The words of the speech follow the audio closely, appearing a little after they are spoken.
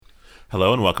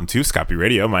Hello and welcome to Scopy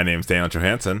Radio. My name's Daniel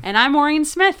Johansson. And I'm Maureen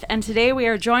Smith, and today we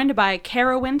are joined by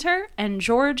Kara Winter and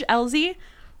George Elzy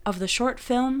of the short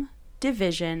film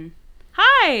Division.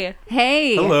 Hi!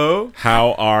 Hey! Hello.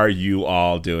 How are you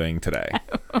all doing today?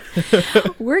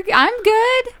 I'm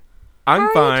good. I'm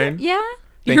fine. Yeah?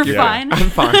 You're you. fine? I'm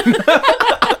fine.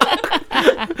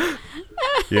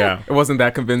 Yeah. It wasn't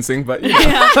that convincing, but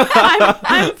Yeah,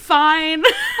 I'm fine.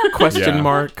 question Yeah.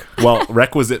 mark. Well,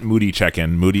 requisite Moody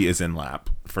check-in. Moody is in lap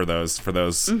for those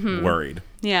worried,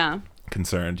 Yeah,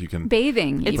 concerned. You can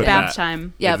Bathing. it's even. that. bath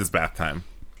time. Yep. It's bath time.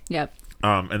 Yep.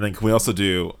 And then can we also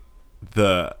do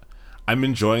I'm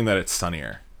enjoying that it's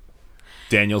sunnier.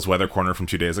 Daniel's weather corner from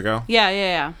 2 days ago.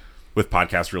 Yeah. With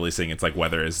podcasts releasing, it's like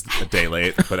weather is a day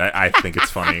late, but I think it's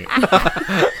funny.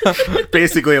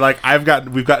 Basically, like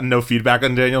we've gotten no feedback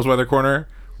on Daniel's weather corner,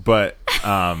 but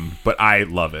I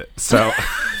love it. So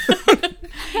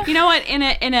You know what? In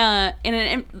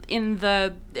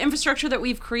the infrastructure that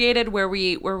we've created, where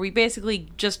we basically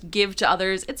just give to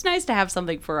others, it's nice to have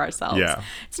something for ourselves. Yeah.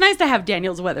 It's nice to have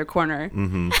Daniel's weather corner.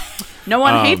 Mm-hmm. No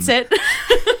one hates it.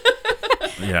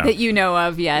 yeah, That you know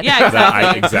of yet. Yeah,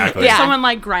 exactly. exactly. Yeah. Someone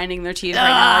like grinding their teeth right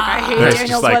now. Like, I hate There's Daniel's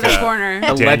just like weather a- corner.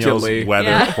 Daniel's Allegedly. weather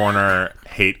Yeah. corner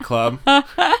hate club.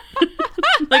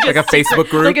 Like A Facebook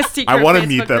group. Like a secret I want to Facebook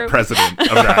meet the group. president of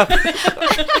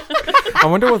that. I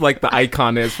wonder what like the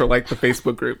icon is for like the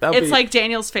Facebook group. That'd It's be, like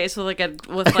Daniel's face with a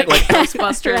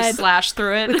Ghostbusters Red. slash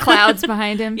through it. Clouds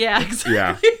behind him. Yeah,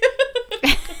 exactly.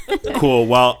 Yeah. Cool.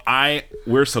 Well,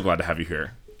 we're so glad to have you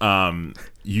here.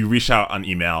 You reached out on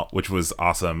email, which was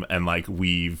awesome, and like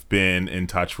we've been in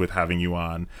touch with having you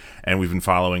on, and we've been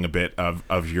following a bit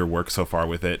of your work so far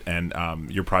with it, and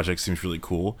your project seems really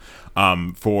cool.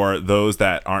 For those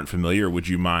that aren't familiar, would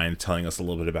you mind telling us a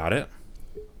little bit about it?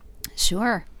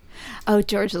 Sure. Oh,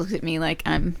 George looks at me like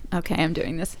I'm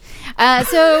doing this.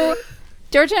 So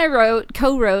George and I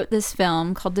co-wrote this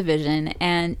film called Division,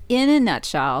 and in a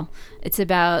nutshell, it's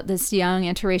about this young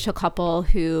interracial couple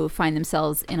who find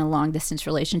themselves in a long-distance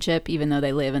relationship, even though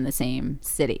they live in the same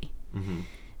city. Mm-hmm.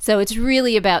 So it's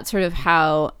really about sort of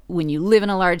how when you live in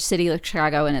a large city like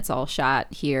Chicago, and it's all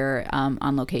shot here on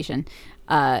location,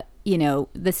 the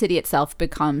city itself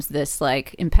becomes this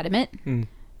like impediment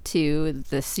to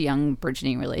this young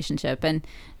burgeoning relationship, and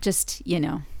just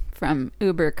from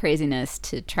Uber craziness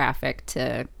to traffic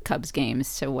to Cubs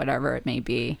games to whatever it may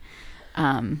be.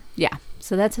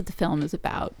 So that's what the film is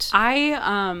about.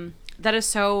 That is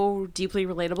so deeply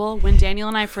relatable. When Daniel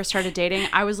and I first started dating,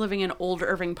 I was living in Old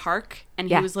Irving Park, and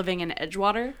he Yeah. was living in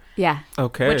Edgewater, Yeah,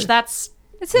 okay. which that's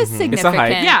it's a significant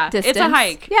hike. Yeah, it's a distance.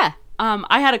 hike. Yeah.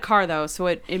 I had a car though, so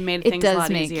it made things a does lot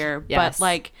make- easier. yes. But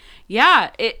like, yeah,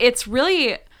 it's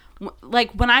really like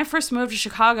when I first moved to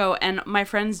Chicago, and my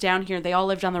friends down here, they all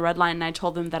lived on the Red Line, and I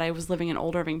told them that I was living in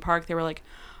Old Irving Park. They were like,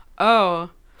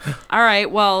 "Oh, all right,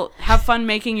 well, have fun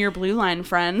making your Blue Line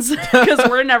friends because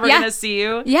we're never Yeah. gonna see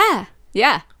you." Yeah.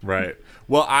 Right.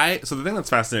 Well, so the thing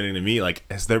that's fascinating to me, like,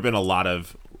 has there been a lot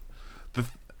of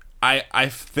I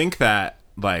think that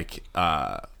like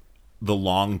the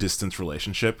long distance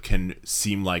relationship can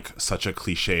seem like such a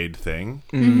cliched thing,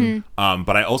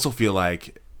 but I also feel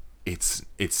like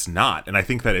it's not, and I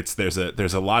think that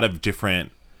there's a lot of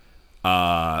different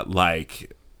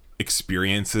like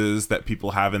experiences that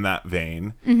people have in that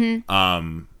vein.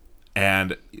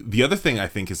 And the other thing I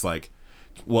think is like,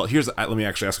 well, let me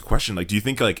actually ask a question. Like, do you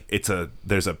think like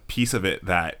there's a piece of it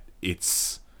that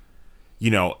it's,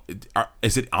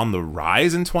 is it on the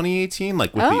rise in 2018?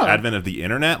 Like with the advent of the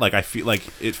internet? Like I feel like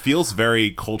it feels very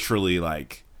culturally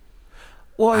like,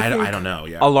 well, I think don't know.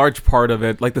 Yeah. a large part of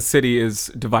it, like the city is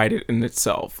divided in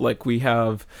itself. Like we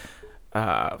have,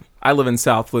 I live in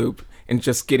South Loop, and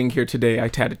just getting here today, I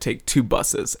had to take 2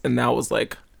 buses, and that was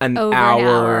like an Over hour, an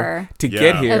hour to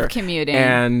get here of commuting.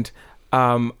 And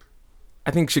I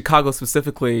think Chicago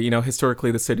specifically,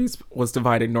 historically the city was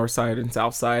divided north side and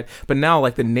south side, but now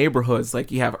like the neighborhoods,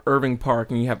 like you have Irving Park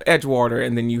and you have Edgewater,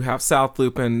 and then you have South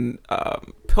Loop and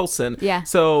Pilsen. Yeah.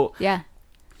 So Yeah.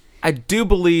 I do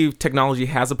believe technology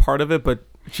has a part of it, but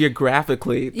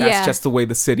geographically, that's Yeah. just the way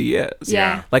the city is.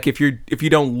 Yeah. Like if you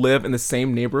don't live in the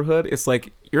same neighborhood, it's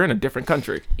like you're in a different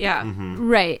country. Yeah.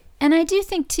 Right. And I do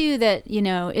think too that,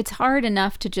 it's hard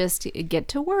enough to just get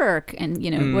to work and,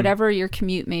 whatever your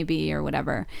commute may be or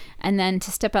whatever. And then to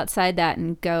step outside that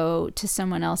and go to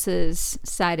someone else's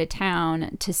side of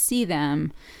town to see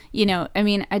them,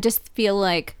 I just feel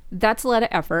like that's a lot of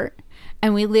effort.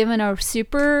 And we live in a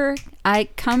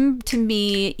come to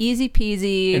me, easy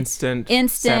peasy, Instant satisfaction.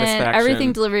 satisfaction.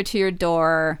 Everything delivered to your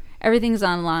door. Everything's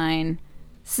online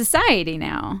society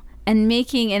now. and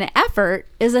making an effort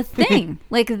is a thing.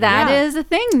 Like that Yeah. is a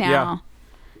thing now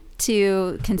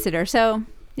to consider. So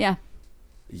yeah.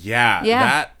 Yeah, Yeah.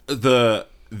 that the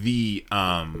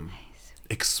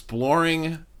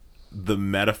exploring the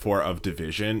metaphor of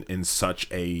division in such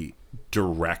a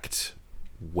direct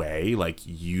way, like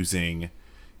using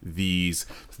these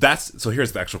so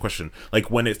here's the actual question.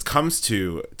 Like when it comes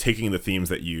to taking the themes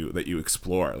that you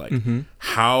explore, like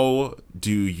how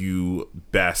do you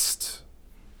best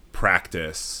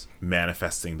practice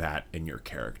manifesting that in your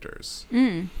characters?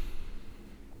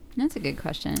 That's a good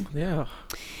question. Yeah.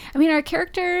 I mean, our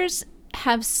characters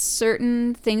have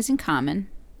certain things in common.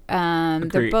 They're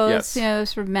Agreed, both, yes.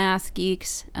 sort of math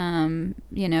geeks,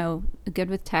 good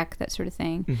with tech, that sort of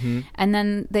thing. Mm-hmm. And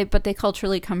then they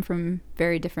culturally come from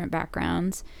very different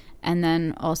backgrounds. And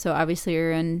then also, obviously,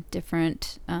 are in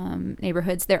different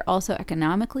neighborhoods. They're also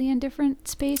economically in different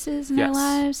spaces in their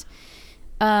Yes.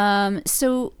 lives.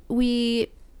 So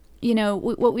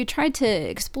what we tried to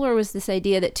explore was this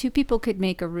idea that two people could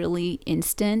make a really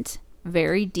instant,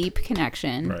 very deep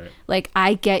connection. Right. Like,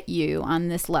 I get you on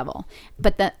this level,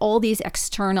 but that all these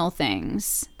external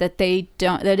things that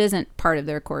isn't part of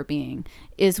their core being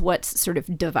is what's sort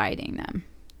of dividing them.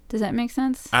 Does that make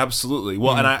sense? Absolutely.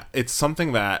 Well, and it's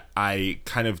something that I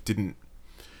kind of didn't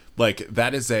like.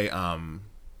 That is a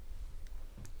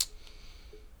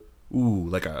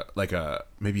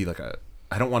maybe like a.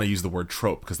 I don't want to use the word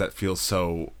trope because that feels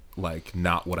so like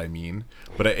not what I mean.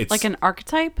 But it's Like an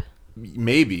archetype?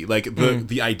 maybe like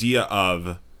the idea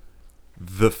of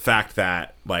the fact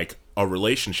that like a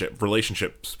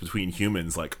relationships between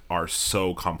humans like are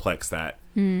so complex that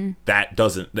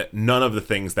that none of the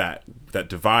things that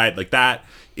divide, like that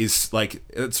is like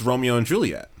it's Romeo and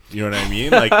Juliet. You know what I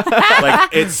mean? Like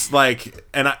it's like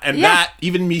and that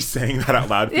even me saying that out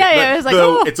loud. Yeah, it was like,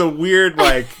 ooh. It's a weird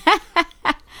like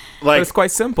But it's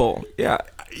quite simple. Yeah.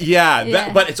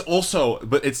 Yeah. But it's also,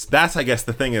 that's I guess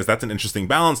the thing is that's an interesting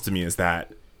balance to me is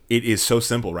that it is so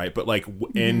simple, right? But like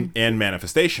in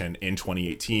Manifestation in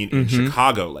 2018 in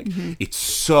Chicago, like it's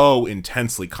so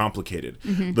intensely complicated.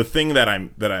 The thing that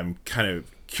I'm kind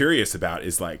of curious about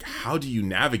is like how do you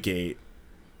navigate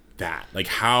that? Like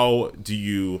how do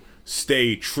you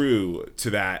stay true to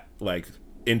that like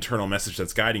internal message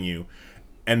that's guiding you?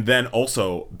 And then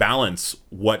also balance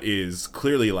what is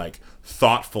clearly like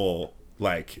thoughtful,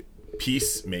 like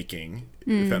peacemaking,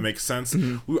 if that makes sense.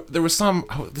 There was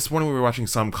this morning we were watching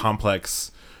some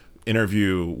complex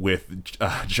interview with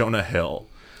Jonah Hill,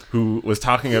 who was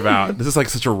talking about this is like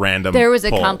such a random. There was a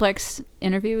poll. complex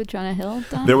interview with Jonah Hill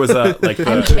done? There was a like.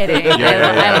 I'm kidding.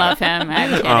 Yeah. I love him.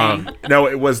 I'm kidding. No,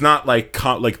 it was not like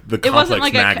like the It complex wasn't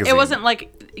like magazine. it wasn't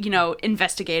like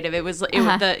investigative. It was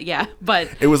but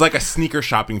It was like a sneaker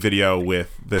shopping video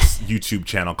with this YouTube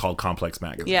channel called Complex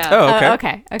Magazine. yeah. Oh,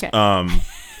 okay. Okay.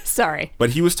 Sorry.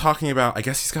 But he was talking about. I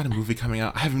guess he's got a movie coming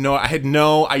out. I had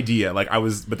no idea. Like I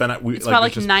was, but then It's about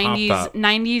like it just popped 90s up.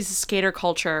 90s skater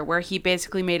culture where he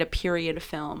basically made a period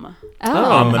film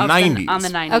on the of 90s. on the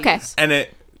 90s. Okay. And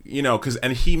it,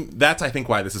 that's I think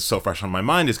why this is so fresh on my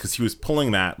mind is because he was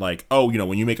pulling that like,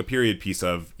 when you make a period piece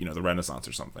of, the Renaissance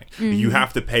or something, you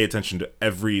have to pay attention to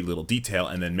every little detail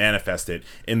and then manifest it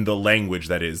in the language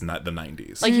that is not the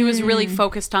 90s. Like he was really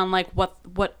focused on like what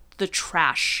the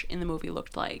trash in the movie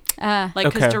looked like. Like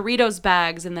because Okay. Doritos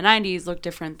bags in the 90s look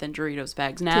different than Doritos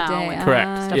bags now. Today. and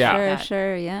Correct. stuff Yeah. like that.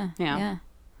 Sure. Yeah. Yeah.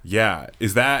 Yeah.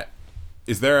 Is there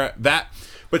that?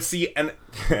 But see, and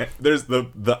there's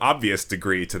the obvious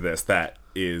degree to this that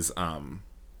is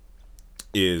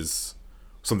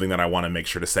something that I want to make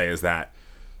sure to say is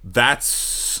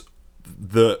that's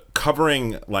the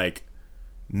covering like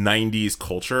 90s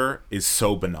culture is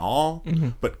so banal,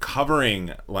 but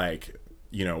covering like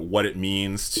what it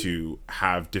means to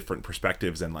have different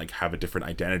perspectives and like have a different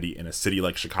identity in a city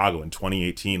like Chicago in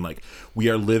 2018, like we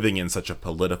are living in such a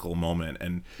political moment,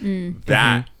 and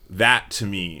that to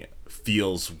me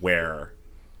feels where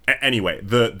anyway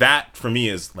that for me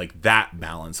is like that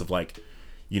balance of like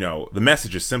the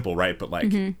message is simple, right? But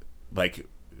like like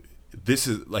this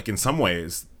is like in some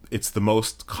ways it's the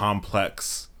most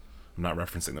complex. I'm not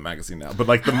referencing the magazine now, but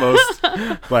like the most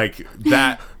like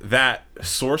that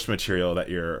source material that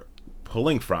you're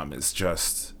pulling from is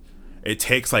just, it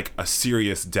takes like a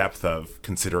serious depth of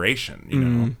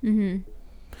consideration,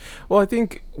 Well, I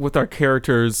think with our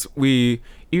characters, even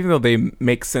though they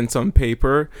make sense on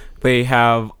paper, they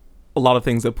have a lot of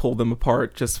things that pull them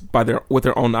apart just with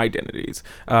their own identities.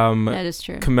 That is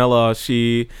true. Camilla,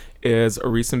 she is a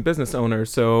recent business owner,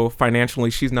 so financially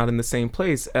she's not in the same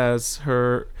place as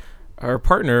her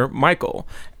partner Michael,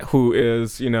 who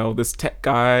is this tech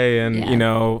guy and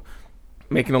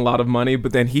making a lot of money,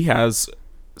 but then he has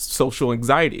social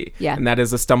anxiety. Yeah. And that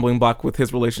is a stumbling block with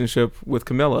his relationship with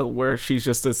Camilla, where she's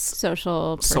just this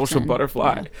social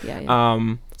butterfly. Yeah.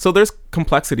 So there's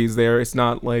complexities there. It's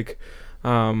not like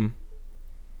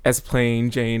as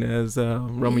plain Jane as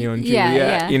Romeo and Juliet.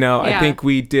 Yeah. You know, Yeah. I think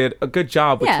we did a good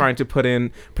job with Yeah. trying to put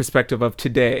in perspective of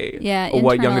today, Yeah. or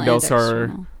what young internal adults and are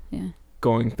external. Yeah.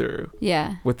 going through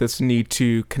Yeah. with this need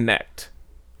to connect.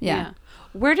 Yeah.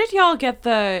 Where did y'all get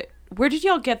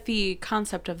the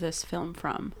concept of this film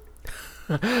from?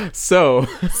 So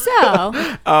So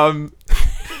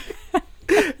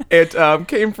it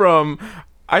came from,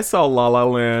 I saw La La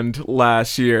Land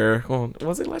last year. Well,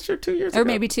 was it last year? 2 years ago? or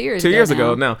maybe 2 years 2 ago years now,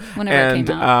 ago now. whenever And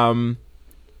it came out.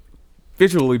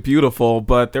 visually beautiful,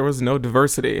 but there was no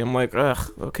diversity. I'm like,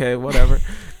 ugh, okay, whatever.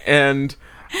 And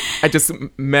I just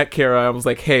met Kara. I was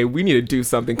like, hey, we need to do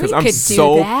something because We I'm could do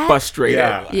so that. frustrated.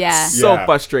 Yeah. So Yeah.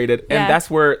 frustrated. Yeah. And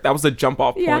that was a jump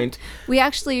off Yeah. point. We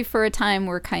actually, for a time,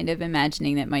 were kind of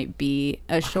imagining that might be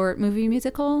a short movie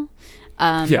musical.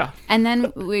 Yeah. And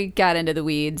then we got into the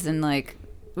weeds and like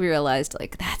we realized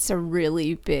like that's a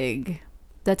really big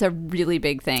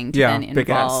thing to Yeah, then big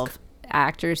involve ask.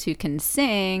 actors who can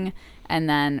sing and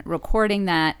then recording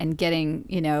that and getting,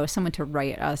 you know, someone to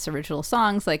write us original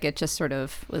songs. Like it just sort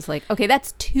of was like, okay,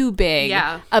 that's too big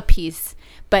a piece.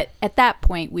 But at that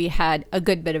point we had a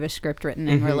good bit of a script written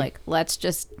and we're like, let's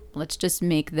just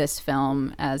make this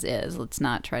film as is. Let's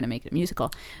not try to make it a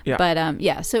musical. Yeah. But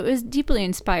so it was deeply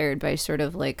inspired by sort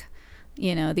of like,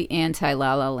 you know, the anti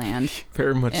La La Land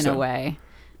Very much in so. a way.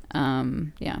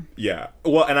 Yeah. Yeah.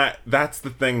 Well, and that's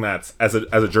the thing that's as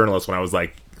a journalist when I was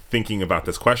like thinking about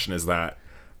this question is that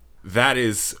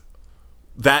is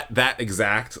that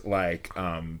exact like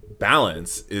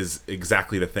balance is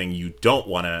exactly the thing you don't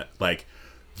want to like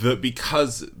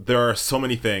because there are so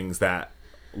many things that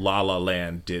La La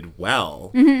Land did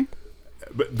well.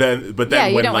 But then you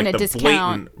when don't like wanna the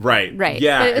discount- blatant Right.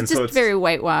 yeah, But it was and so just it's very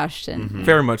whitewashed and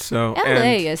Very much so. LA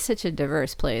And, is such a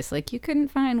diverse place. Like you couldn't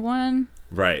find one.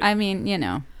 right. I mean, you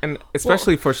know. and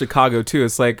especially for Chicago too,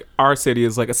 it's like our city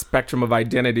is like a spectrum of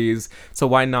identities. So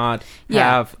why not Yeah.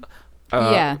 have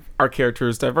Yeah. our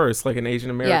characters diverse, like an Asian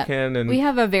American? And we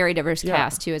have a very diverse Yeah.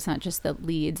 cast too. It's not just the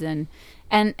leads and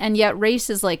yet race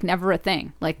is like never a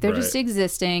thing. Like they're just Right.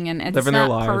 existing and it's Living their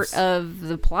not part lives. of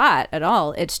the plot at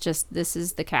all. It's just this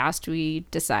is the cast we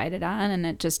decided on and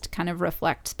it just kind of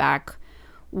reflects back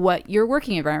what your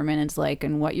working environment is like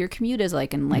and what your commute is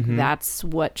like and like that's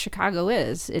what Chicago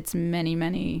is. It's many,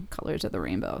 many colors of the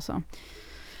rainbow. So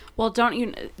Well, don't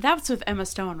you? That's with Emma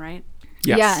Stone, right?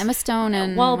 Yes. yeah, Emma Stone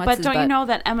and Well, what's but his don't you butt? know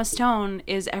that Emma Stone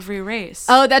is every race?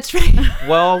 Oh, that's right.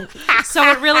 Well, So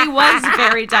it really was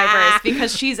very diverse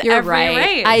because she's You're every right.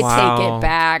 race. I Wow. take it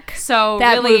back. so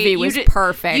that really, movie was you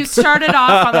perfect. You started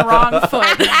off on the wrong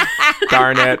foot.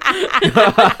 darn it.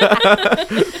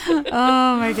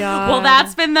 Oh my god. Well,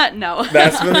 that's been the no.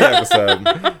 That's been the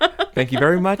episode. Thank you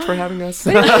very much for having us.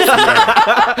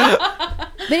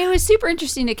 But it was super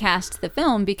interesting to cast the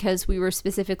film because we were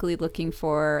specifically looking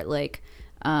for like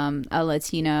a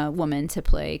Latina woman to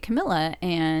play Camilla,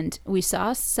 and we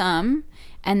saw some,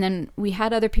 and then we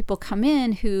had other people come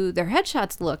in who their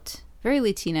headshots looked very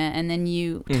Latina, and then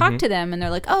you talk to them, and they're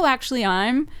like, "Oh, actually,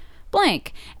 I'm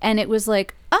blank," and it was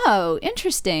like, "Oh,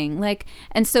 interesting." Like,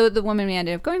 and so the woman we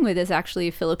ended up going with is actually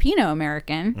Filipino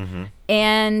American,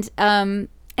 and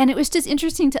it was just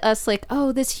interesting to us, like,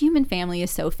 oh, this human family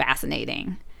is so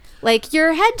fascinating. Like,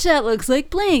 your headshot looks like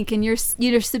blank, and you're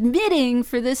submitting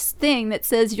for this thing that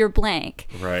says you're blank.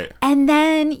 Right. And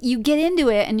then you get into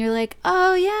it, and you're like,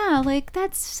 oh, yeah, like,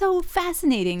 that's so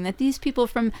fascinating that these people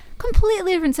from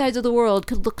completely different sides of the world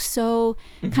could look so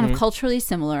kind of culturally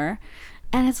similar.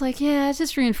 And it's like, yeah, it's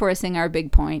just reinforcing our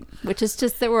big point, which is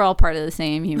just that we're all part of the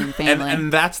same human family.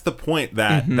 And that's the point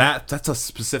that that's a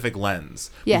specific lens.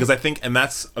 Yeah. Because I think, and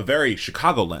that's a very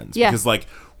Chicago lens. Yeah. Because like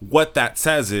what that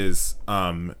says is,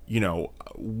 you know,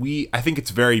 I think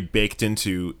it's very baked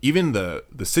into even the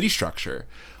city structure,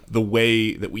 the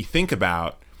way that we think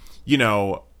about, you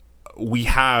know, we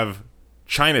have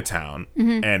Chinatown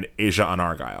and Asia on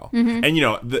Argyle. And, you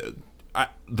know,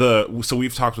 so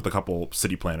we've talked with a couple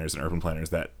city planners and urban planners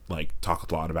that like talk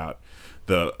a lot about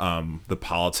the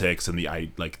politics and the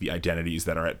identities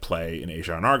that are at play in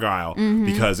Asia on Argyle,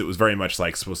 because it was very much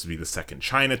like supposed to be the second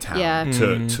Chinatown Yeah.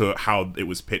 to how it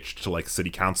was pitched to like city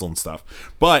council and stuff,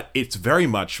 but it's very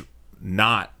much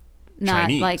not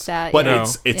Chinese like that, but yeah.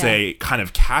 it's Yeah. a kind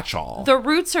of catch-all. The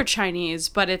roots are Chinese,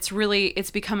 but it's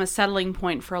become a settling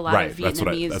point for a lot Right, of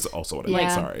Vietnamese. that's also what I yeah.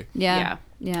 meant, sorry. Yeah.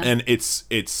 Yeah. And it's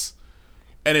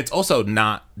and it's also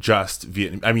not just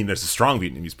Vietnam. I mean, there's a strong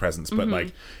Vietnamese presence, but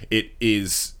like it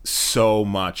is so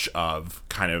much of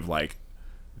kind of like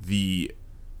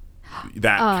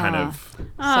that kind of.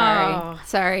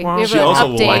 Sorry. Wow. We have She an also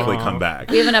update. will likely come back.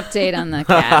 We have an update on the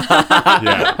cat.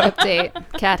 Yeah.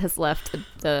 Update. Cat has left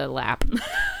the lap.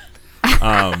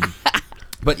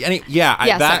 But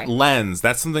Yeah, that sorry. lens,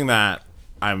 that's something that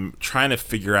I'm trying to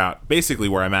figure out. Basically,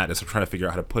 where I'm at is I'm trying to figure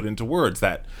out how to put into words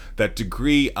that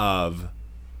degree of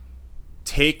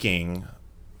taking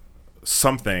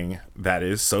something that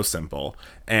is so simple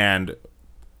and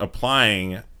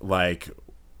applying like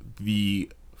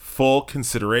the full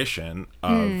consideration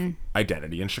of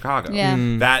identity in Chicago.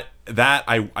 Yeah. That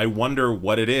I wonder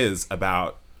what it is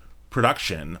about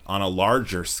production on a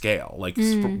larger scale, like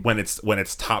when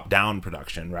it's top down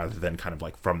production rather than kind of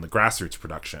like from the grassroots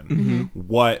production.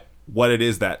 What it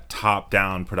is that top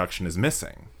down production is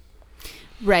missing.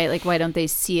 Right. Like, why don't they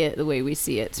see it the way we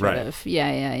see it? Sort Right. of.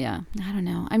 Yeah. I don't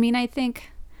know. I mean, I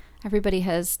think everybody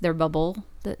has their bubble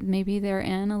that maybe they're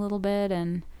in a little bit,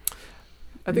 and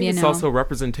I think you it's know. also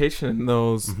representation in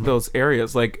those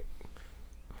areas. Like,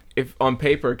 if on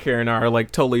paper, Karen and I are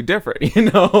like totally different, you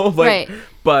know, like, Right.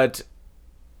 but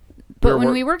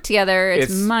when we work together,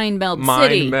 it's mind meld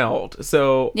city. meld.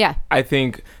 So Yeah. I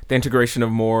think the integration of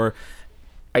more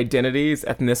identities,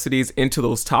 ethnicities into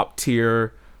those top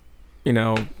tier, you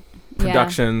know,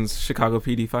 productions, Chicago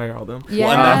PD, fire all them. Yeah.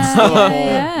 Well, and that's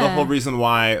Yeah. the whole reason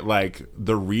why like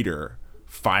the Reader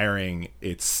firing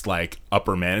its like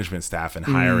upper management staff and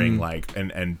hiring like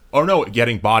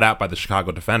getting bought out by the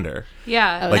Chicago Defender.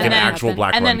 Yeah, Like that an happened. actual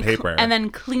black run paper. and then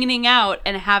cleaning out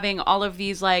and having all of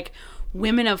these like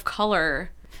women of color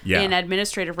Yeah. in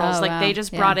administrative roles. Oh, like wow. they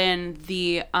just Yeah. brought in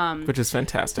the Which is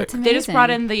fantastic. That's they just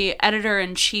brought amazing. in the editor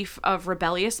in chief of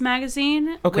Rebellious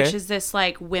magazine, Okay. which is this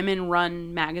like women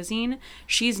run magazine.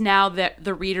 She's now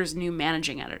the Reader's new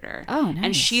managing editor. Oh, And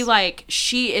nice.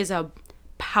 she is a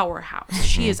powerhouse.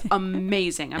 She is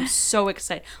amazing. I'm so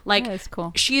excited. Like That's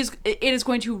cool. it is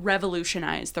going to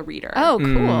revolutionize the Reader. Oh,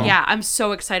 cool. Yeah, I'm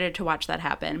so excited to watch that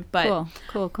happen. But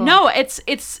Cool. no, it's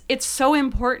so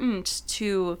important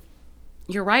to,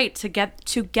 you're right, to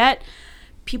get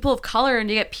people of color and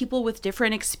to get people with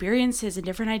different experiences and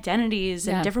different identities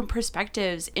Yeah. and different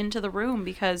perspectives into the room,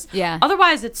 because Yeah.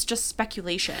 otherwise it's just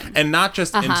speculation. And not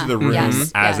just into the room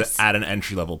Yes, as yes. at an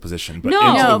entry level position, but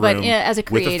No. into No, the but room as a with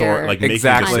creator, like making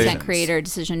Exactly. Content decisions. creator,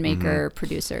 decision maker,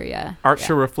 producer. Yeah. Art Yeah.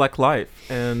 should reflect life,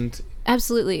 and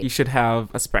Absolutely. you should have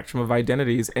a spectrum of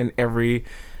identities in every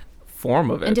form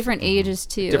of it. And different ages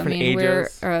too. Different I mean,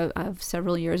 ages. we're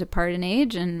several years apart in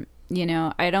age, and you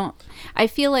know, I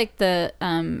feel like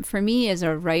for me as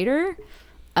a writer,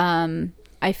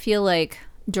 I feel like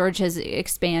George has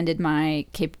expanded my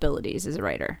capabilities as a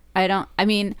writer. I do.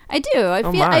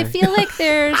 I feel like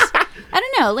there's, I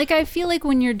don't know, like I feel like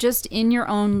when you're just in your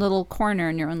own little corner,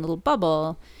 in your own little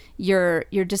bubble, you're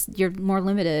more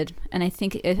limited. And I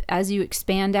think as you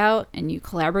expand out and you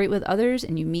collaborate with others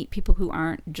and you meet people who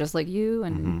aren't just like you,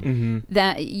 and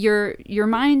that your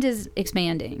mind is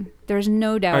expanding. There's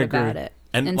no doubt agree. about it.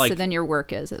 And, And like- so then your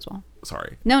work is as well.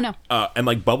 Sorry. No. And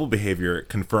like bubble behavior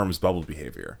confirms bubble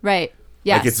behavior. Right.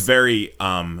 Yes. Like it's very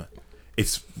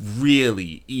it's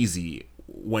really easy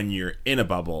when you're in a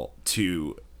bubble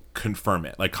to confirm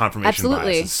it. Like confirmation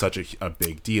Absolutely. bias is such a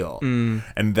big deal.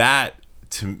 And that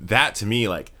to me,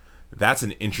 like that's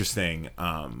an interesting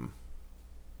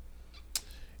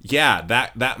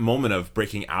that moment of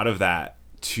breaking out of that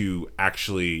to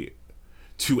actually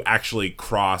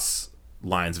cross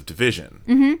lines of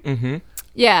division.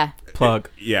 Yeah. Plug.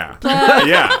 Yeah.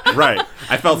 Yeah, right.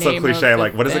 I felt so Name cliche. of the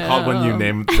Like, what is it called when you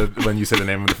film. when you say the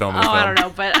name of the film? in the Oh, film? I don't know,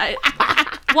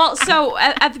 but well, so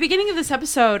at the beginning of this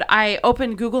episode, I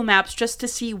opened Google Maps just to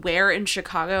see where in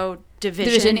Chicago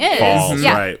Division is. Falls,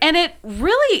 Yeah. right. And it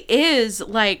really is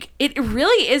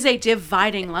a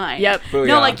dividing line. Yep. No,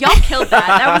 Booyah. like y'all killed that.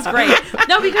 That was great.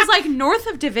 No, because like north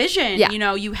of Division, Yeah. you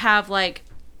know, you have like,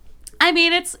 I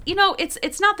mean, it's, you know,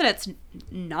 it's not that it's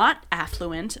not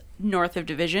affluent north of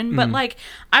Division, but like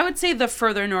I would say the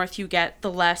further north you get,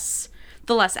 the less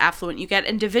affluent you get.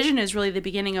 And Division is really the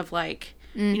beginning of like,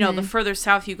 you know, the further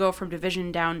south you go from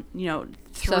Division down, you know,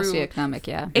 through Socioeconomic,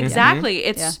 yeah. Exactly.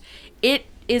 It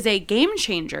is a game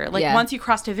changer. Like Yeah. once you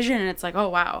cross Division, and it's like, oh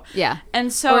wow. Yeah.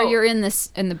 And so Or you're in the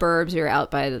burbs, you're out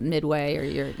by the Midway, or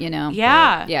you're, you know.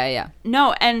 Yeah. Yeah.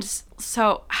 no, and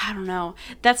so I don't know.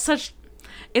 That's such.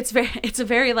 It's a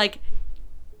very like.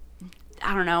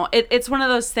 I don't know. It's one of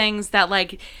those things that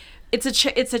like. It's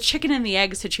a chicken and the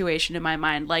egg situation in my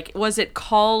mind. Like, was it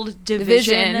called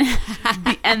Division?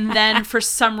 And then for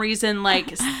some reason,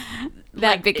 like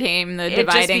That became the it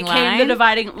dividing just became line. the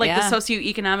dividing, like Yeah. the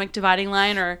socioeconomic dividing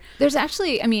line, or There's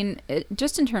actually, I mean,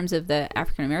 just in terms of the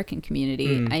African American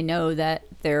community, I know that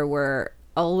there were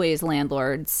always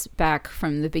landlords back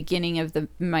from the beginning of the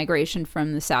migration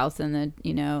from the South and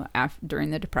the,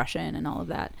 during the Depression and all of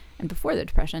that, and before the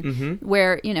Depression,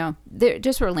 where, there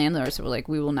just were landlords that were like,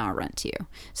 we will not rent to you.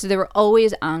 So there were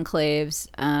always enclaves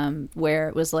where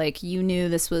it was like, you knew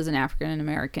this was an African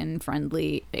American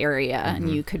friendly area and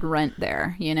you could rent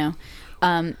there,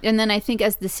 And then I think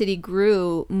as the city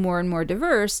grew more and more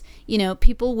diverse,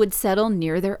 people would settle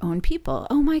near their own people.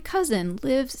 Oh, my cousin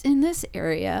lives in this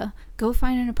area. Go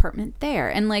find an apartment there.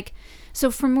 And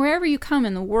so from wherever you come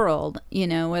in the world,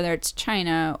 whether it's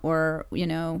China or,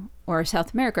 or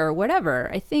South America or whatever,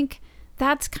 I think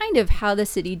that's kind of how the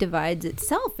city divides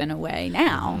itself in a way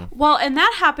now. well, and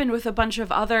that happened with a bunch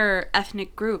of other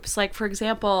ethnic groups. Like, for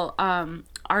example,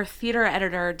 our theater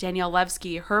editor, Danielle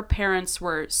Levsky, her parents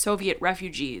were Soviet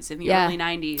refugees in the early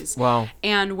 90s. Wow.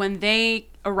 And when they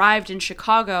arrived in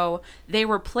Chicago, they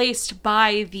were placed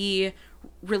by the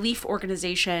relief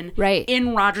organization Right.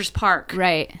 in Rogers Park.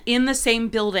 Right. In the same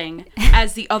building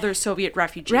as the other Soviet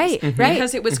refugees. Right, right.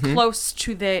 Because it was close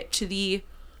to the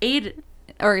aid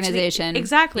Organization.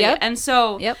 exactly. Yep. And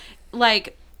so Yep.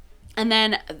 and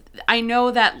then I know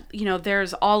that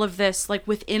there's all of this, like,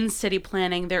 within city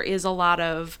planning there is a lot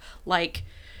of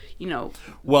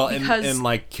Well, because- in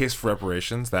like Case for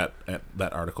Reparations, that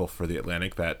article for The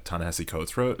Atlantic that Ta-Nehisi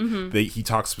Coates wrote, he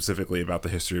talks specifically about the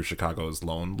history of Chicago's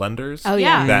loan lenders. Oh,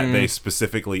 yeah. That they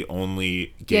specifically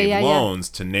only gave yeah. loans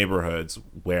to neighborhoods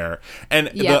where, and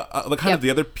Yep. the kind of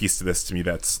the other piece to this to me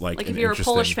that's like if an you're a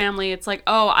interesting- Polish family, it's like,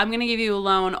 oh, I'm gonna give you a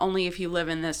loan only if you live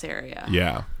in this area.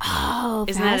 Yeah. Oh,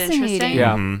 Isn't that interesting? fascinating.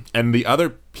 Yeah. And the other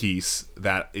piece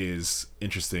that is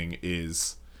interesting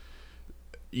is,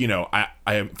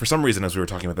 I for some reason, as we were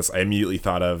talking about this, I immediately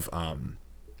thought of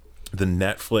the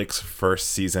Netflix first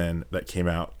season that came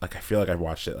out. Like, I feel like I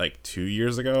watched it like 2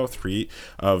 years ago, 3,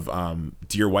 of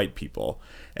Dear White People.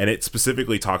 And it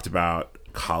specifically talked about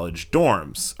college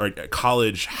dorms or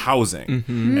college housing.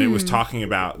 And it was talking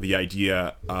about the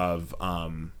idea of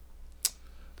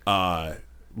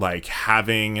like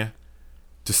having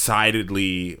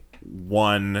decidedly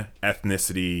one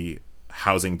ethnicity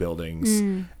housing buildings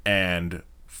and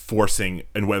forcing,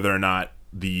 and whether or not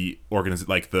the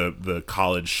the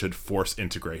college should force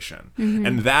integration.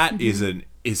 And that is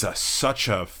such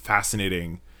a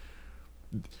fascinating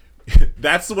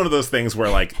that's one of those things where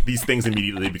like these things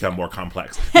immediately become more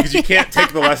complex because you can't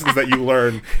take the lessons that you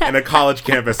learn in a college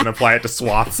campus and apply it to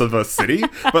swaths of a city.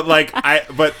 But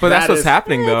but that's what's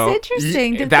happening though. That's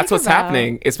interesting to That's think what's about.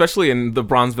 happening, especially in the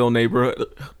Bronzeville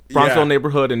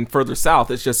neighborhood and further south.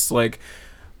 It's just like,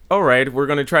 all right, we're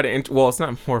going to try to well, it's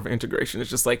not more of integration. It's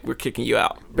just like we're kicking you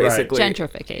out, basically.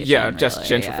 Gentrification. Yeah, just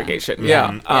really, gentrification.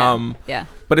 Yeah. Yeah. Yeah.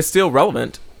 But it's still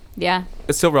relevant. Yeah.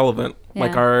 It's still relevant.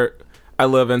 Like Yeah. I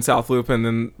live in South Loop, and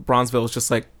then Bronzeville is just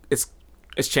like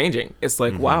it's changing. It's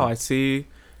like, wow, I see,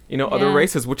 other Yeah.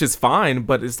 races, which is fine,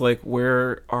 but it's like,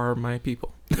 where are my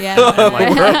people? Yeah.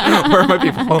 Where are my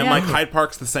people? And like Hyde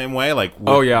Park's the same way. Like with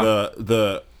Oh, yeah.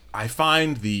 the I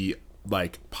find the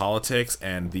like politics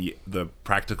and the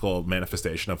practical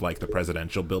manifestation of like the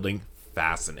presidential building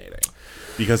fascinating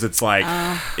because it's like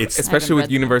it's Especially with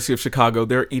read University of Chicago,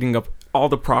 they're eating up all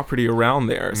the property around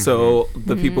there. So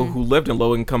the people who lived in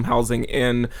low income housing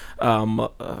in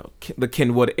the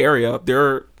Kenwood area,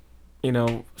 they're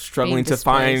struggling Being to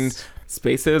find displaced.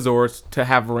 spaces or to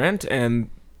have rent, and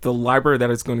the library that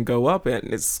is going to go up,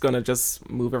 and it's going to just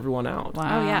move everyone out.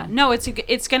 Wow. Oh yeah, no,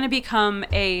 it's going to become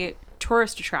a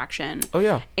tourist attraction. Oh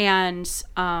yeah. And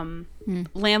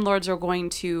landlords are going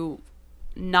to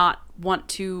not want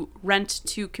to rent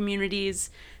to communities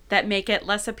that make it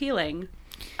less appealing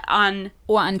on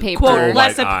Well, on paper. quote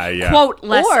less White eye, yeah. quote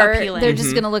less or appealing. they're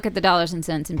just going to look at the dollars and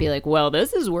cents and be like, well,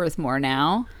 this is worth more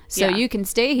now. So Yeah. you can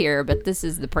stay here, but this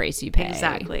is the price you pay.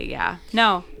 Exactly. Yeah.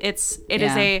 No, it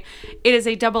Yeah. is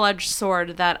a double-edged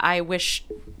sword that I wish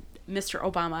Mr.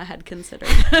 Obama had considered.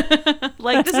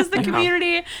 Like, this is the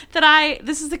community that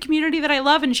I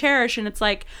love and cherish, and it's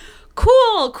like,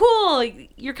 cool,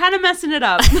 you're kind of messing it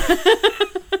up.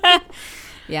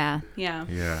 Yeah. Yeah.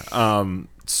 Yeah.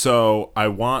 So I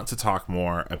want to talk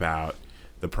more about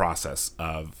the process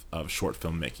of short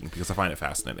film making because I find it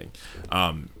fascinating.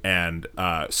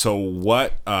 So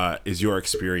what is your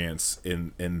experience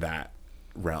in that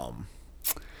realm?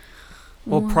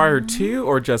 Well, prior to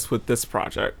or just with this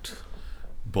project?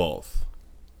 Both.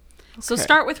 So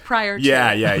start with prior to.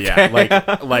 Yeah.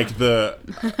 Like the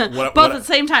what, Both at the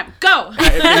same time. Go.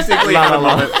 basically at a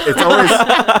moment, it's always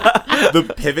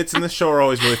the pivots in the show are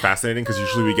always really fascinating because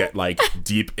usually we get like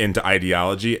deep into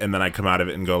ideology and then I come out of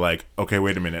it and go like, okay,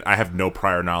 wait a minute, I have no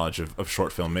prior knowledge of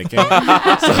short filmmaking.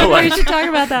 So We like, should talk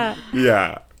about that.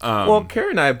 yeah. Well,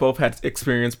 Kara and I both had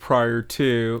experience prior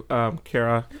to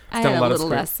Kara. I done had a lot of little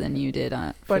screen- less than you did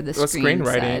for But the with screen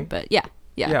screenwriting. side, but yeah.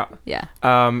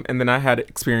 And then I had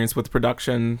experience with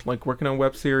production, like working on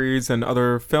web series and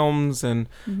other films and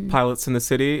pilots in the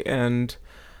city. And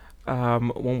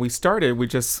when we started, we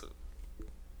just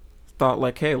thought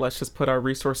like, hey, let's just put our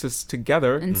resources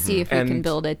together And see if we can And-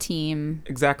 build a team,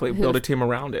 exactly build a team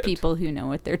around it. people who know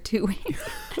what they're doing.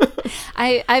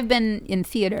 I've been in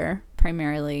theater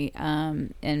primarily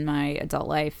in my adult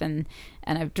life, and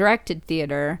I've directed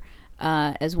theater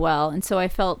as well. And so I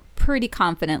felt pretty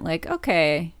confident, like,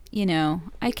 okay, you know,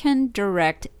 I can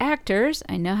direct actors.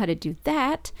 I know how to do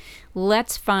that.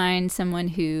 Let's find someone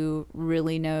who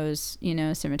really knows, you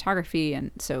know, cinematography.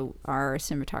 And so our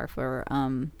cinematographer,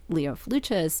 Leo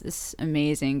Feluccia, is this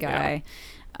amazing guy.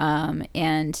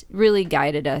 And really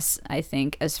guided us, I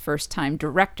think, as first-time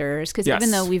directors. Because even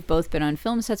Yes. though we've both been on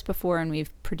film sets before and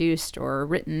we've produced or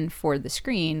written for the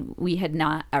screen, we had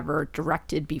not ever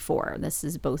directed before. This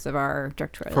is both of our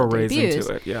directorial Forays debuts.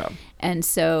 into it, yeah. And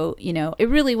so, you know, it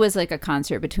really was like a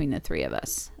concert between the three of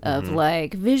us of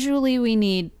like, visually, we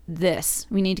need this.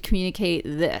 We need to communicate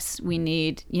this. We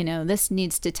need, you know, this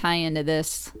needs to tie into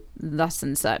this, thus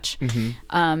and such.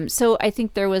 So I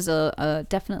think there was a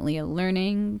definitely a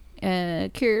learning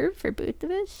curve for both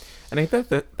of us. And I think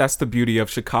that's the beauty of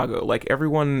Chicago. Like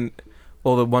everyone,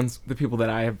 well, the people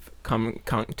that I have come in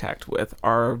contact with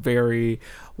are very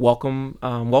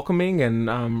welcoming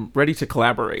and ready to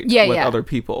collaborate with other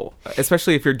people,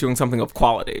 especially if you're doing something of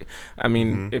quality. I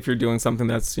mean, if you're doing something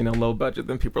that's, you know, low budget,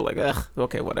 then people are like, ugh,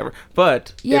 okay, whatever.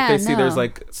 But if they see there's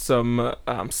like some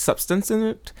substance in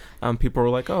it, people are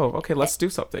like, oh, okay, let's do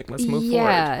something. Let's move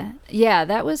forward. Yeah,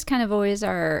 that was kind of always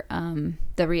our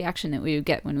the reaction that we would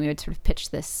get when we would sort of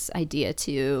pitch this idea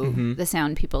to the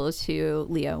sound people, to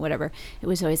Leo, whatever. It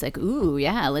was always like, ooh,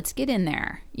 yeah, let's get in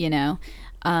there, you know?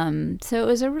 So it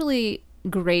was a really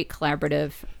great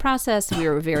collaborative process. We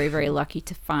were very, very lucky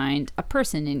to find a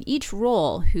person in each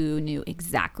role who knew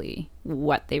exactly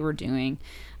what they were doing.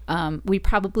 We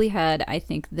probably had, I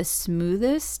think, the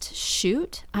smoothest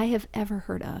shoot I have ever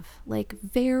heard of. Like,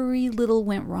 very little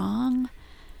went wrong.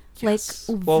 Yes.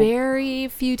 Like, Well- very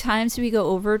few times did we go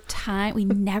over time. We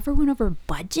never went over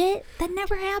budget. That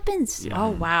never happens. Yeah. Oh,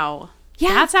 wow. Yeah.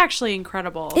 That's actually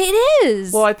incredible. It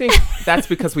is. Well, I think that's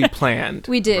because we planned.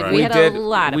 we did. Right. We had a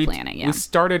lot of planning, yeah. We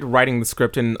started writing the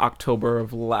script in October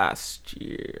of last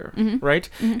year, right?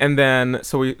 And then,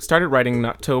 so we started writing in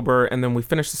October, and then we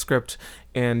finished the script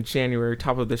in January,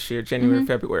 top of this year, January,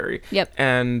 February. Yep.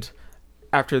 And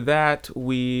after that,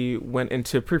 we went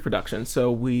into pre-production.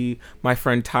 So my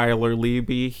friend Tyler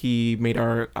Leby, he made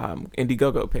our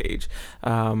Indiegogo page,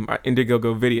 our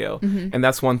Indiegogo video. And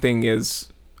that's one thing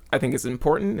I think is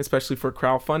important, especially for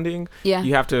crowdfunding. Yeah.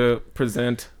 You have to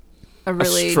present a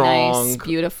really strong nice,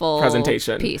 beautiful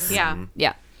presentation. piece. Yeah.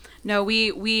 Yeah. No,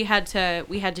 we had to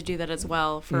do that as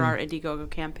well for our Indiegogo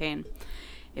campaign.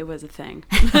 It was a thing.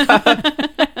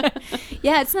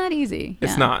 Yeah, it's not easy.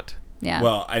 It's Yeah. not. Yeah.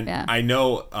 Well, Yeah. I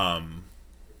know. Oh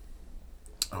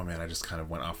man, I just kind of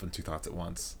went off in two thoughts at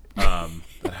once.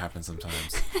 That happens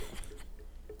sometimes.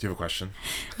 Do you have a question?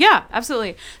 Yeah,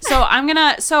 absolutely.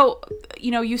 So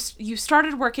you know, you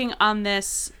started working on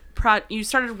this. You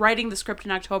started writing the script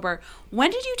in October. When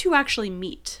did you two actually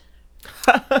meet?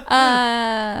 When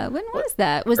was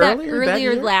that? Was that Earlier that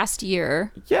earlier year? last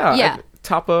year? Yeah. Yeah.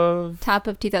 Top of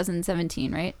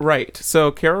 2017, right? right.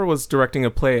 So Kara was directing a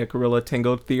play at Gorilla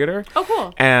Tango Theater. Oh,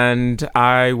 cool. And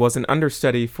I was an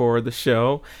understudy for the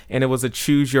show, and it was a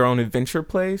choose your own adventure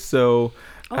play. So,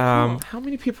 cool. how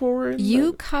many people were in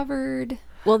You the- covered.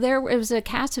 Well, it was a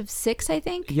cast of 6, I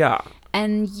think, Yeah.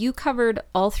 and you covered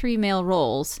all 3 male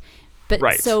roles. But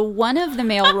Right. so one of the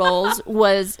male roles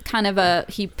was kind of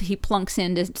he plunks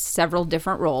into several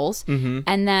different roles,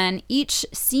 and then each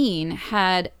scene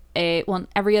had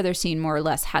every other scene more or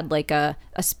less had like a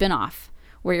spin-off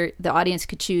where the audience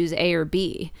could choose A or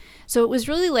B. So it was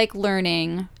really like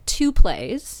learning 2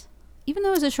 plays, even though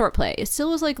it was a short play. It still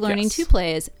was like learning Yes. 2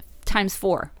 plays times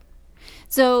 4.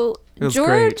 So It was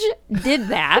George did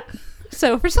that.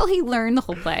 So first of all, he learned the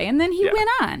whole play, and then he went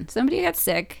on. Somebody got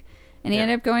sick, and he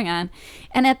ended up going on.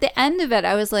 And at the end of it,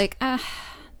 I was like,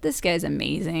 this guy's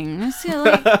amazing. So,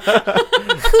 like,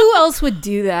 who else would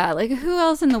do that? Like, who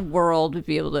else in the world would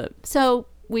be able to? So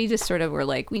we just sort of were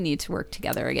like, we need to work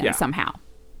together again Yeah. somehow.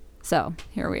 So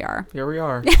here we are. Here we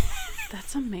are.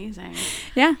 That's amazing.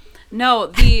 Yeah. No,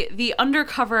 the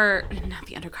undercover, not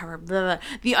the undercover, blah,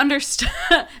 blah, the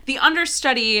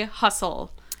understudy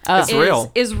hustle. It's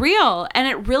real. Is real, and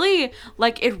it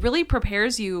really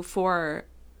prepares you for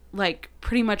like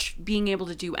pretty much being able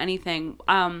to do anything.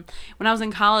 When I was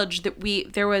in college,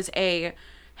 there was a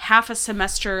half a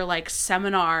semester like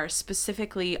seminar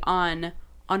specifically on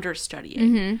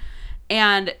understudying,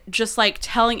 and just like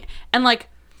telling and like.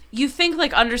 You think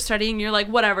like understudying, you're like,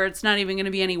 whatever, it's not even going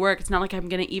to be any work. It's not like I'm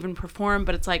going to even perform,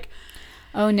 but it's like,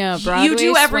 Oh no, Broadway you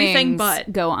do everything swings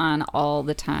but go on all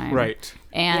the time. Right.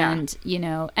 And you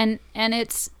know, and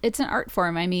it's an art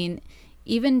form. I mean,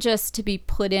 even just to be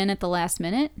put in at the last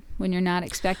minute when you're not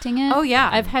expecting it. Oh, yeah.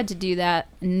 I've had to do that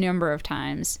a number of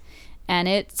times. And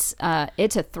it's a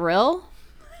thrill,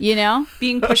 you know?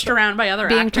 being pushed around by other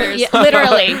actors. Yeah,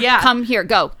 literally, Yeah. Come here,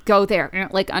 go there,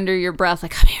 like under your breath,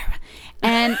 like come here.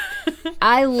 And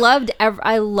I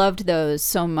loved those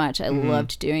so much. I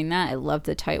loved doing that. I loved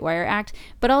the tight wire act,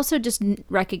 but also just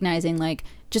recognizing like,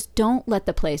 just don't let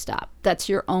the play stop. That's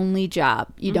your only job.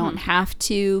 You don't have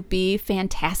to be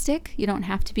fantastic. You don't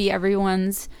have to be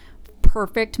everyone's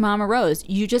perfect Mama Rose.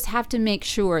 You just have to make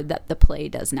sure that the play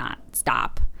does not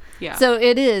stop. Yeah. So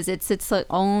it's its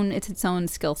own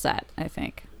skill set, I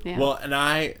think. Yeah. Well,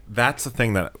 and that's the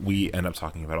thing that we end up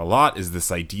talking about a lot is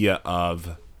this idea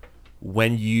of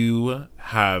when you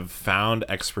have found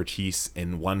expertise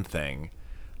in one thing,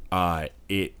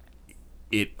 it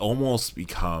almost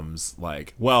becomes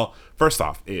like, well, first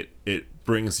off, it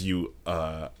brings you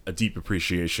a deep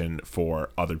appreciation for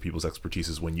other people's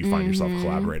expertises when you find yourself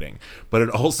collaborating, but it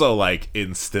also like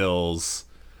instills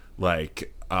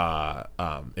like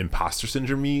imposter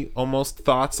syndrome almost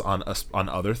thoughts on us on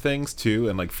other things too,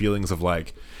 and like feelings of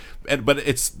like, but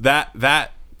it's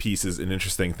that piece is an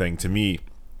interesting thing to me.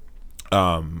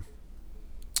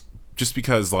 Just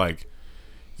because like,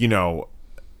 you know,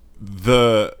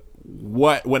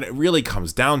 when it really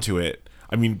comes down to it,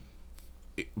 I mean,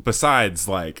 besides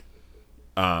like,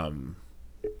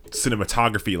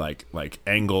 cinematography, like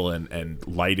angle and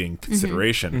lighting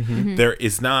consideration, there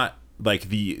is not like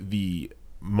the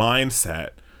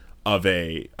mindset of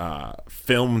a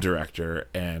film director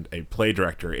and a play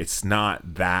director. It's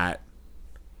not that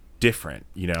different,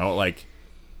 you know, like.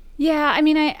 Yeah, I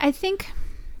mean, I think,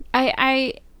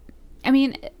 I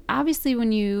mean, obviously,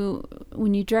 when you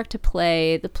direct a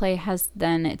play, the play has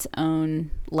then its own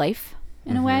life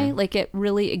in a way. Like it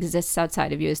really exists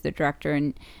outside of you as the director,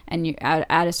 and you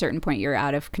at a certain point you're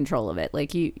out of control of it.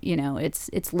 Like you know, it's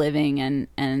living,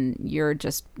 and you're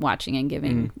just watching and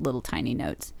giving little tiny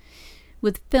notes.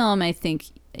 With film, I think,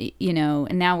 you know,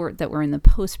 and now we're in the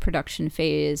post-production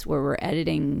phase where we're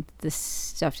editing this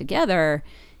stuff together.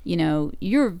 You know,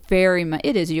 you're very much,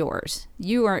 it is yours.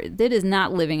 It is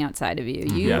not living outside of you.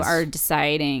 You Yes. are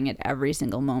deciding at every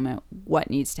single moment what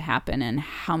needs to happen and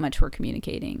how much we're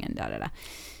communicating and da-da-da.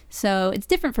 So it's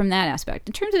different from that aspect.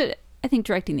 In terms of, I think,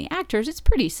 directing the actors, it's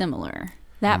pretty similar.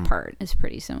 That part is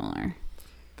pretty similar.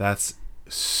 That's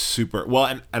super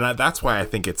well, and that's why I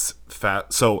think it's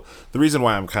fat. So the reason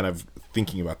why I'm kind of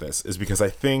thinking about this is because I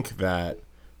think that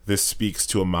this speaks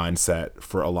to a mindset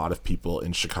for a lot of people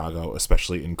in Chicago,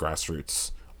 especially in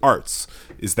grassroots arts,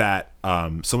 is that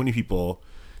so many people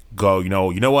go, you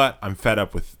know what, I'm fed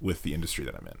up with the industry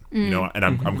that I'm in, you know, and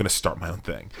I'm going to start my own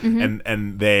thing,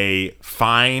 and they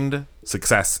find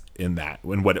success in that,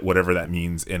 and whatever that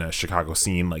means in a Chicago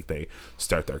scene. Like they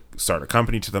start a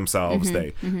company to themselves,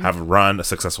 they have a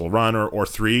successful run or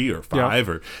 3 or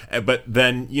 5 but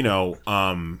then, you know,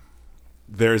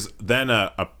 there's then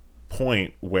a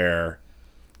point where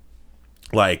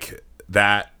like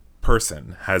that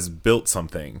person has built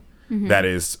something that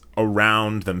is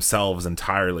around themselves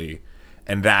entirely,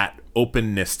 and that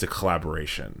openness to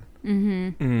collaboration,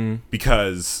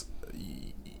 because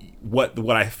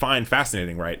what I find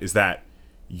fascinating, right, is that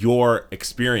your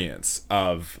experience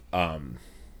of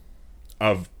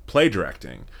play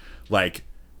directing, like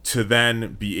to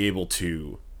then be able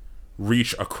to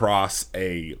reach across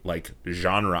a like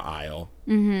genre aisle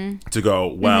to go,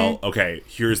 well, okay,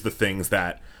 here's the things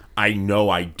that I know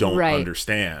I don't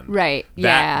understand. Right.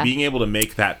 That being able to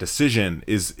make that decision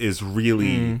is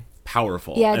really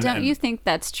powerful. Yeah, And- don't and- you think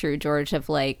that's true, George, of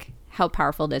like how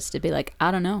powerful it is to be like, I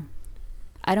don't know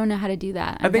how to do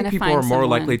that. I think gonna people find are more someone.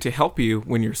 likely to help you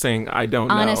when you're saying, I don't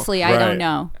know. Honestly, I Right. don't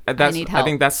know. I need help. I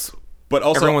think that's but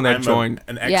also everyone that I'm joined.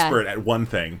 an expert at one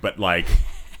thing, but like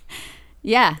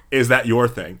Yeah. Is that your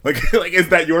thing? Like is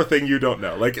that your thing you don't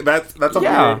know? Like that's a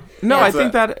Yeah. weird. No, Yeah. I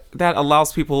think that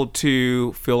allows people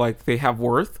to feel like they have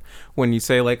worth when you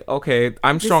say like, okay,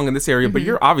 I'm strong in this area, but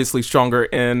you're obviously stronger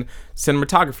in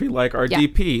cinematography, like our Yeah.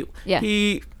 DP. Yeah.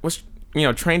 He was,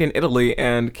 trained in Italy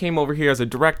and came over here as a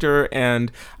director,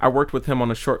 and I worked with him on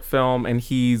a short film, and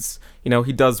he's,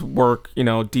 he does work,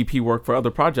 DP work for other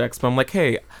projects, but I'm like,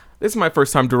 hey, this is my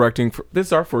first time directing. This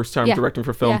is our first time Yeah. directing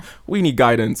for film. Yeah. We need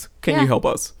guidance. Can Yeah. you help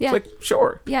us? Yeah. It's like,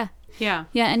 sure. Yeah. Yeah.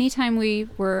 Yeah, anytime we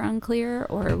were unclear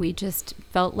or we just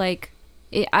felt like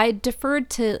I deferred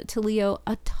to Leo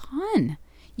a ton.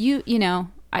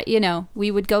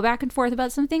 We would go back and forth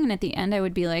about something, and at the end I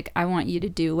would be like, I want you to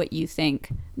do what you think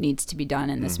needs to be done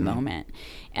in this moment.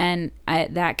 And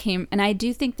I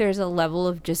do think there's a level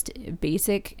of just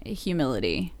basic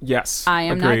humility. Yes. I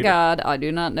am agreed. not God. I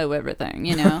do not know everything,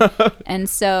 And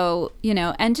so,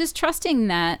 and just trusting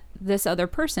that this other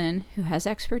person who has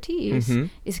expertise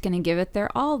is going to give it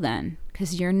their all then,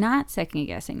 because you're not second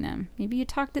guessing them. Maybe you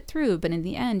talked it through, but in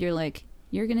the end, you're like,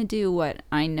 you're going to do what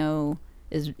I know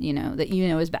is, that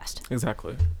is best.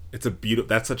 Exactly. It's a beautiful.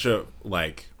 That's such a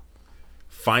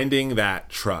finding that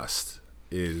trust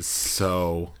is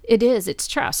so. It is. It's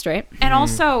trust, right? And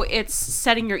also it's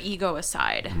setting your ego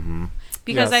aside.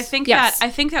 Because Yes. I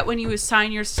think that when you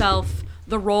assign yourself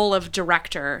the role of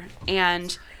director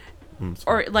and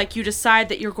or like you decide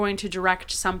that you're going to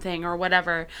direct something or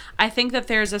whatever, I think that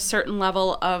there's a certain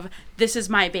level of this is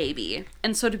my baby.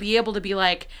 And so to be able to be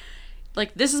like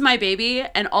this is my baby,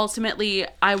 and ultimately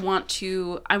I want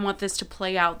this to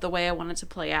play out the way I want it to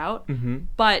play out.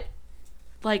 But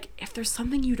like if there's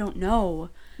something you don't know,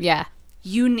 Yeah.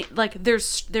 you need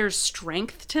there's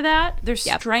strength to that. There's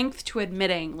Yep. strength to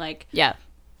admitting Yeah.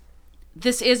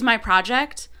 this is my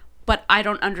project, but I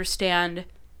don't understand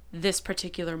this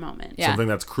particular moment. Yeah. Something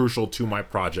that's crucial to my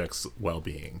project's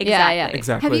well-being. Yeah.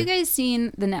 Exactly. Have you guys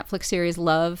seen the Netflix series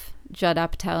Love? Judd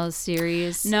Apatow's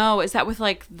series? No, is that with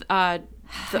Jillian?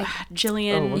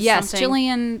 Yes, something?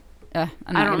 Jillian. I'm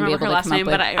I not don't going to be remember able her to last come up name,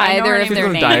 with but I know either her of name. their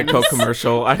Some names. Diet Coke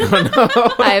commercial. I don't know.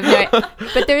 I have no idea.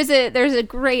 But there's a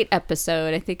great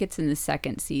episode. I think it's in the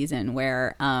second season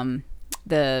where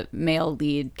the male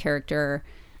lead character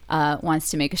wants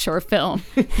to make a short film.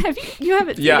 You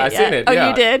haven't seen Yeah, it I've yet? seen it, Oh, yeah.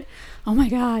 you did? Oh my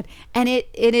god! And it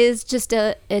is just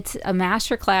it's a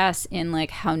masterclass in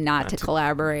like how not to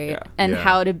collaborate and Yeah.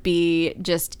 how to be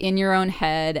just in your own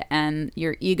head, and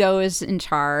your ego is in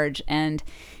charge, and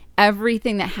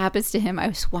everything that happens to him, I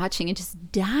was watching and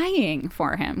just dying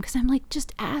for him, because I'm like,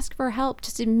 just ask for help,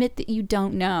 just admit that you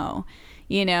don't know,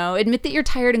 admit that you're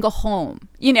tired and go home,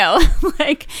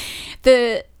 like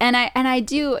I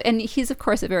do, and he's of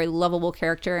course a very lovable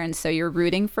character, and so you're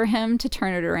rooting for him to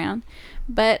turn it around.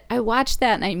 But I watched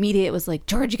that and I immediately was like,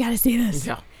 George, you got to see this.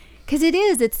 Yeah. Because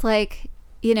it's like,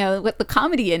 what the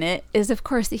comedy in it is, of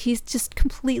course, that he's just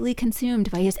completely consumed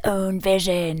by his own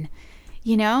vision,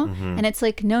 And it's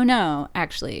like, no,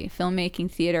 actually,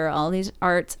 filmmaking, theater, all these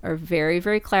arts are very,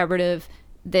 very collaborative.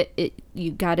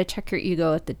 You got to check your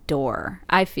ego at the door,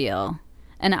 I feel.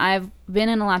 And I've been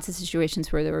in lots of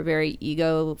situations where there were very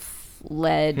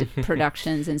ego-led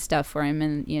productions and stuff where I'm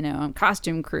in, I'm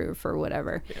costume crew for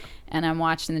whatever. Yeah. And I'm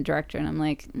watching the director and I'm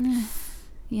like,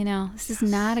 this is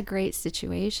not a great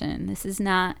situation. This is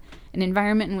not an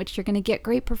environment in which you're going to get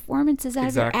great performances out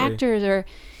of your actors, or,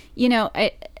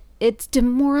 it's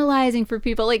demoralizing for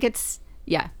people.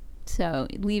 So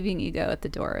leaving ego at the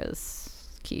door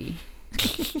is key.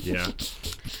 Yeah.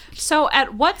 So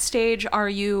at what stage are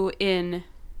you in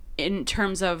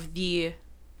terms of the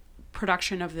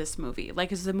production of this movie?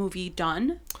 Like, is the movie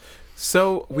done?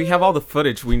 So we have all the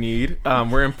footage we need.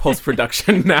 We're in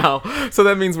post-production now. So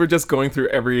that means we're just going through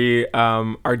every,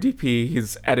 our DP,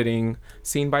 he's editing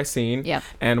scene by scene. Yep.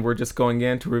 And we're just going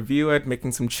in to review it,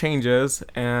 making some changes.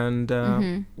 And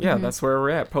that's where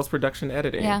we're at, post-production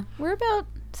editing. Yeah, we're about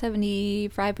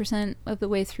 75% of the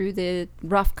way through the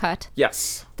rough cut.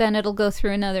 Yes. Then it'll go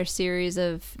through another series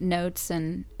of notes,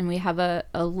 and we have a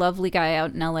lovely guy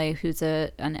out in LA who's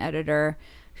an editor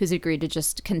who's agreed to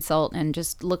just consult and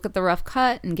just look at the rough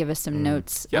cut and give us some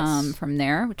notes from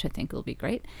there, which I think will be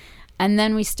great. And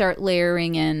then we start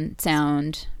layering in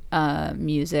sound,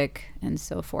 music, and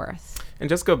so forth. And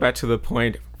just go back to the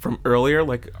point from earlier,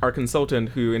 like our consultant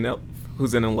who's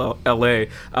in LA,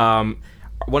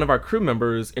 one of our crew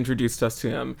members introduced us to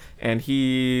him, and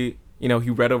he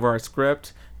read over our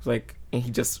script, and he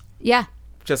just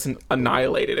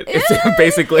annihilated it,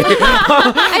 basically.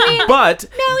 I mean, but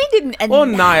no, he didn't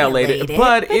annihilate it.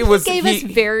 But it was he gave us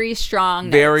very strong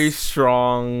notes. very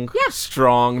strong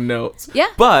notes. Yeah.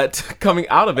 But coming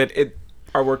out of it,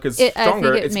 our work is I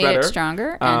stronger. think it It's made better. it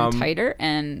stronger and tighter.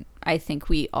 And I think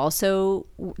we also,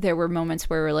 there were moments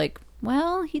where we're like,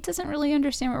 well, he doesn't really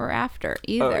understand what we're after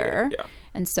either. yeah.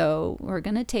 And so we're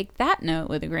going to take that note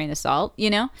with a grain of salt, you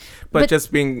know? But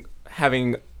just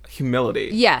having humility.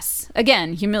 Yes.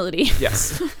 Again, humility.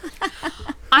 Yes.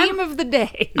 Theme of the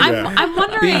day. I'm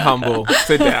wondering. Be humble.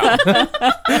 Sit down.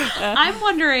 I'm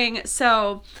wondering.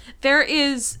 So there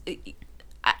is.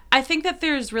 I think that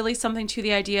there's really something to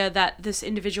the idea that this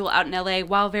individual out in LA,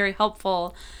 while very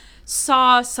helpful,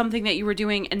 saw something that you were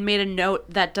doing and made a note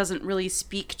that doesn't really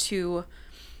speak to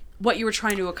what you were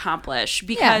trying to accomplish.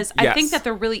 Because I think Yes. that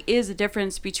there really is a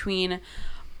difference between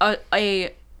a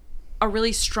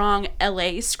really strong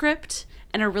LA script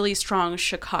and a really strong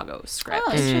Chicago script.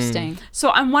 Oh, interesting.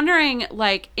 So I'm wondering,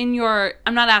 like, I'm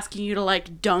not asking you to,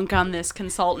 like, dunk on this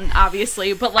consultant,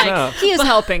 obviously, but, like, No. He is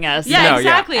helping us. yeah, No, yeah.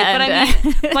 exactly. But And, I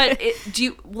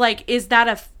mean,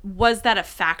 was that a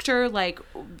factor? Like,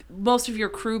 most of your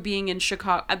crew being in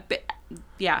Chicago,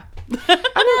 yeah. I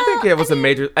don't think it was a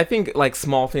major. I think like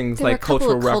small things There were like a couple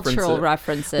cultural of cultural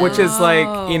references. which is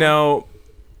like, you know,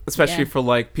 especially Yeah. for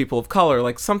like people of color,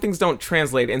 like some things don't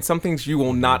translate and some things you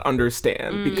will not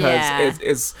understand because Yeah.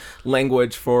 it's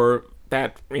language for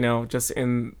that, you know, just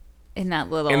in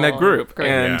that group.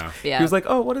 And Yeah. he was like,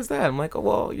 "Oh, what is that?" I'm like, "Oh,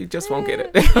 well, you just won't get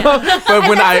it." But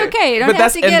when that's okay. You don't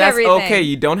have to get that's everything. okay.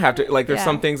 You don't have to. Like, there's Yeah.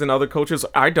 some things in other cultures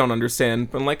I don't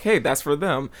understand. But I'm like, hey, that's for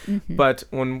them. But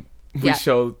when we Yeah.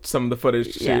 show some of the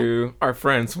footage to our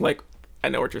friends, I'm like, I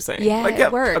know what you're saying. Yeah, like, it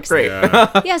yep, works. Great.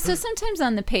 Yeah. Yeah, so sometimes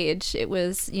on the page it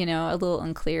was, you know, a little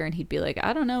unclear and he'd be like,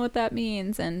 I don't know what that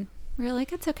means. And we were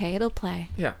like, it's okay, it'll play.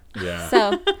 Yeah. Yeah.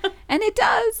 So, and it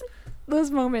does. Those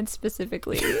moments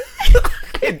specifically.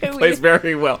 It plays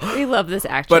very well. We love this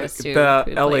But actress too. the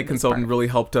who LA played this consultant part. really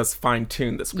helped us fine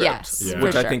tune the script, Yes, Yeah.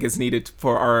 which for I sure. think is needed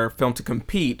for our film to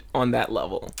compete on that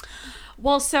level.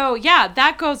 Well, so yeah,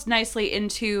 that goes nicely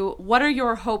into what are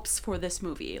your hopes for this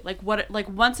movie? Like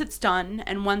once it's done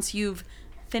and once you've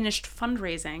finished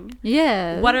fundraising,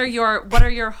 Yeah. what are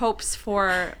your hopes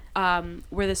for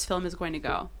where this film is going to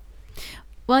go?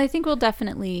 Well, I think we'll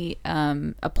definitely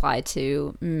apply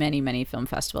to many, many film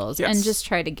festivals Yes. and just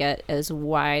try to get as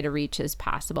wide a reach as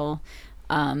possible.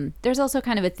 There's also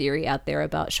kind of a theory out there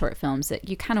about short films that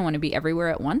you kind of want to be everywhere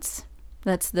at once.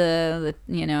 That's the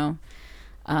you know,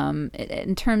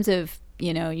 in terms of,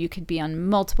 you know, you could be on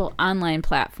multiple online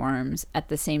platforms at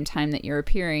the same time that you're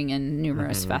appearing in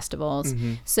numerous festivals,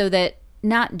 so that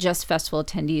not just festival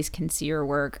attendees can see your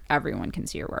work, everyone can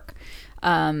see your work.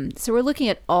 So we're looking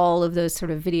at all of those sort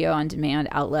of video on demand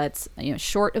outlets. You know,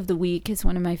 Short of the Week is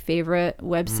one of my favorite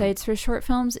websites for short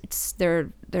films.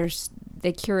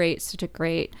 They curate such a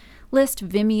great list.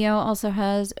 Vimeo also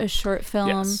has a short film.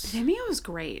 Yes. Vimeo is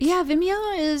great. Yeah,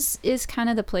 Vimeo is kind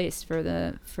of the place for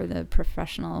the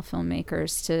professional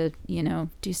filmmakers to, you know,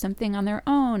 do something on their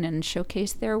own and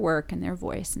showcase their work and their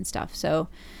voice and stuff. So,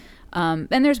 and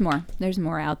there's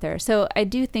more out there. So I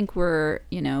do think we're,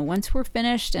 you know, once we're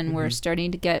finished and we're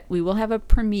starting to we will have a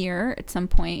premiere at some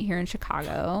point here in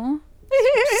Chicago.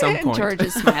 Some point. George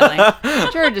is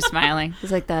smiling.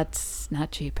 He's like, that's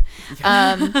not cheap.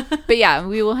 But yeah,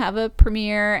 we will have a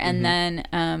premiere and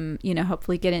then, you know,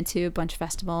 hopefully get into a bunch of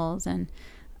festivals and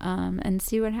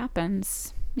see what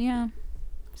happens. Yeah.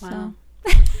 Wow.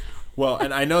 So Well,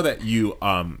 and I know that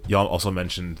y'all also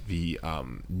mentioned the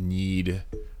need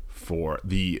for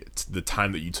the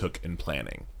time that you took in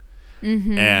planning,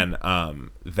 and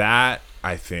that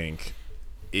I think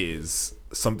is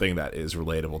something that is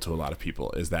relatable to a lot of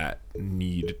people, is that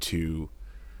need to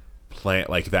plan,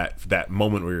 like that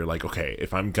moment where you're like, okay,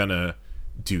 if I'm gonna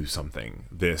do something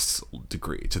this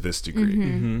degree,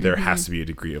 there has to be a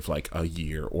degree of like a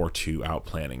year or two out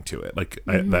planning to it. Like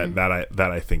that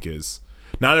I think is,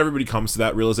 not everybody comes to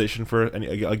that realization for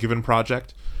a given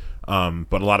project,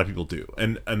 but a lot of people do.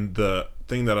 And the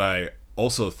thing that I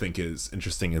also think is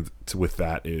interesting with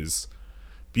that is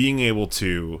being able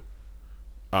to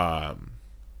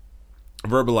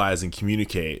verbalize and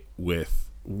communicate with,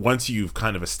 once you've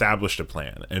kind of established a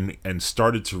plan and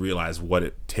started to realize what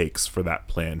it takes for that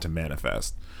plan to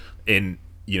manifest in,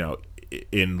 you know,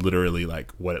 in literally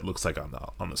like what it looks like on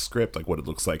the script, like what it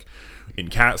looks like in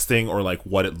casting, or like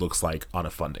what it looks like on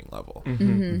a funding level.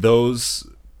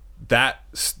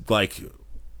 That's like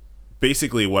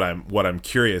basically what I'm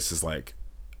curious is like,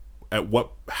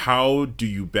 how do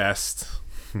you best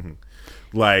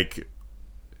like,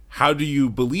 how do you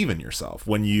believe in yourself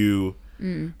when you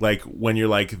like, when you're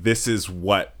like, this is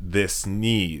what this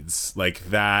needs, like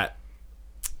that,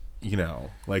 you know,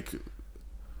 like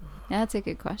That's a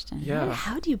good question. Yeah.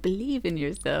 How do you believe in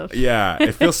yourself? Yeah,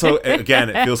 it feels so. Again,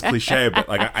 it feels cliche, but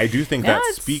like I do think No, that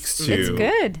it's- speaks to It's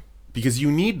good. because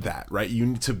you need that, right? You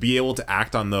need to be able to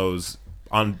act on those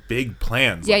on big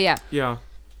plans. Yeah, yeah, Yeah.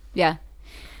 yeah.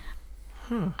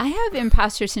 I have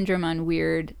imposter syndrome on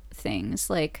weird things.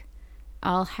 Like,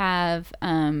 I'll have,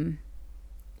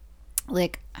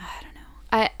 like, I don't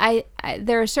know. I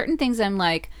there are certain things I'm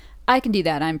like, I can do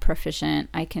that. I'm proficient.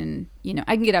 I can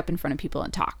get up in front of people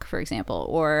and talk, for example,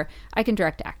 or I can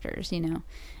direct actors,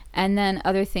 And then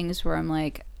other things where I'm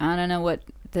like, I don't know what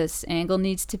this angle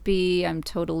needs to be. I'm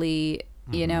totally,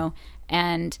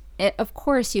 and of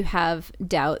course you have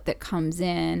doubt that comes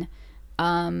in.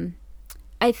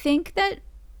 I think that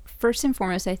first and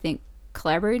foremost, I think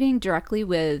collaborating directly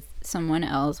with someone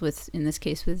else, in this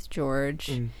case with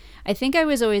George, I think I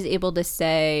was always able to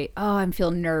say, oh, I'm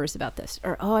feeling nervous about this,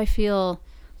 or oh, I feel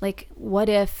like, what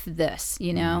if this,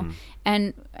 and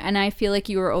I feel like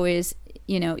you were always,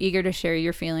 eager to share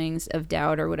your feelings of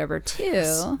doubt or whatever too.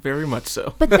 Yes, very much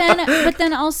so. But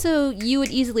then also you would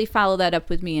easily follow that up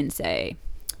with me and say,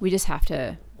 we just have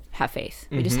to have faith.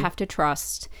 We just have to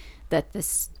trust that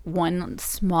this one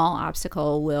small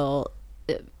obstacle will,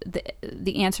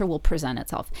 the answer will present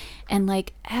itself. And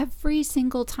like every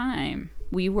single time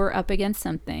we were up against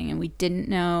something and we didn't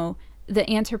know, the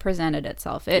answer presented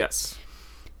itself. Yes.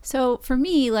 So for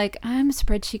me, like, I'm a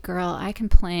spreadsheet girl. I can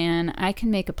plan. I can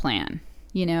make a plan.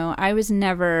 I was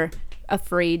never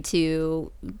afraid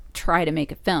to try to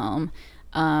make a film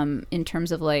in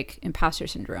terms of like imposter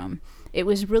syndrome. It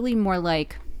was really more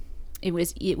like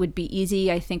it would be easy,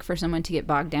 I think, for someone to get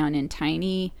bogged down in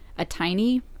a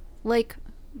tiny like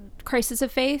crisis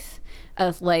of faith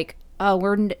of like, oh,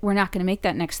 we're not going to make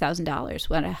that next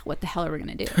 $1,000. What the hell are we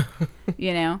going to do?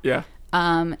 Yeah.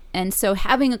 And so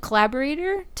having a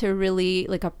collaborator to really,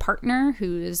 like, a partner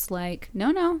who is like,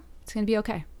 no, it's going to be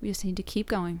okay. We just need to keep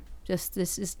going.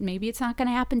 Maybe it's not going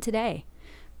to happen today,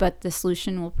 but the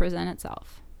solution will present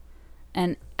itself.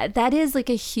 And that is like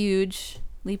a huge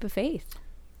leap of faith.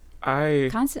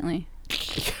 Constantly.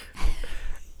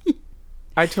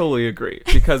 I totally agree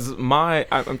because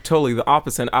I'm totally the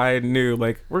opposite. I knew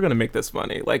like we're gonna make this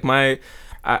money. Like I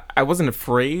wasn't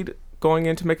afraid going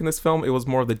into making this film. It was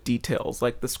more of the details,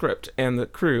 like the script and the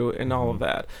crew and all of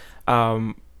that.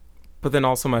 But then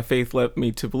also my faith led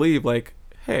me to believe like,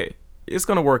 hey, it's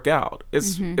gonna work out.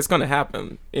 It's gonna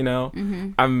happen.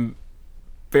 I'm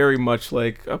very much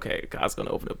like, okay, God's gonna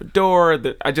open up a door.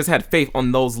 I just had faith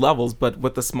on those levels, but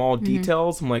with the small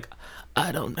details, I'm like,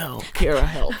 I don't know. Kara,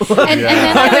 help. And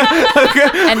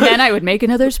then I would make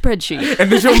another spreadsheet.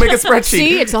 And then she'll make a spreadsheet.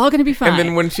 See, it's all gonna be fine. And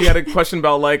then when she had a question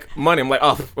about like money, I'm like,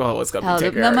 it's gonna be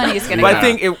taken care the of. money is gonna But go. I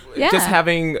think Yeah. just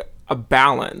having a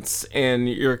balance in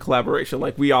your collaboration,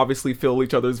 like we obviously feel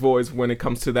each other's voice when it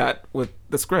comes to that with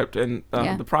the script and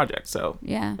the project. So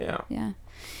Yeah. Yeah.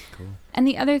 Cool. And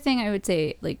the other thing I would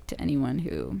say, like, to anyone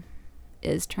who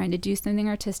is trying to do something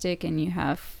artistic and you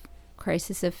have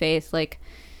crisis of faith, like,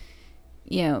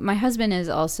 my husband is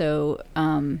also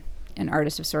an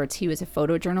artist of sorts. He was a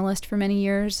photojournalist for many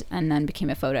years and then became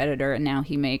a photo editor, and now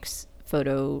he makes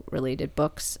photo related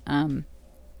books.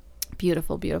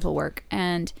 Beautiful, beautiful work.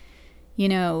 And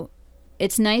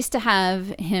it's nice to have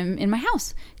him in my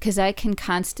house because I can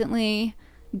constantly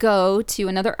go to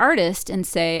another artist and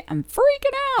say, I'm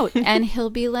freaking out. And he'll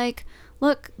be like,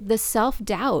 look, the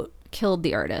self-doubt killed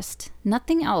the artist.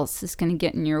 Nothing else is going to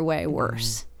get in your way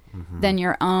worse than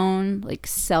your own like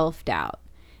self-doubt.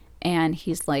 And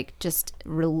he's like, just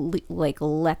really like,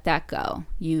 let that go.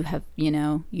 You have,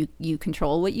 you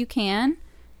control what you can,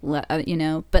 but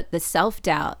the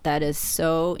self-doubt that is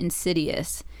so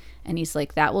insidious. And he's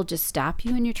like, that will just stop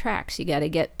you in your tracks. You got to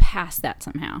get past that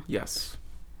somehow. Yes.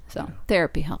 So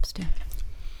therapy helps too.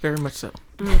 Very much so.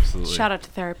 Absolutely. Shout out to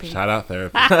therapy. Shout out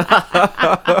therapy.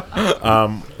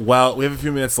 Well, we have a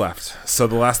few minutes left. So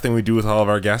the last thing we do with all of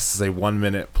our guests is a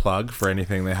 1-minute plug for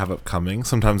anything they have upcoming.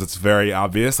 Sometimes it's very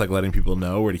obvious, like letting people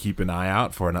know where to keep an eye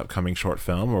out for an upcoming short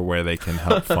film or where they can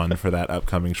help fund for that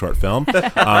upcoming short film.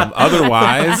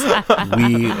 Otherwise,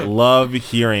 we love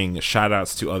hearing shout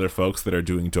outs to other folks that are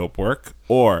doing dope work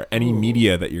or any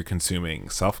media that you're consuming,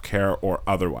 self-care or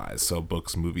otherwise. So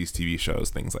books, movies, TV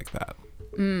shows, things like that.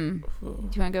 Do you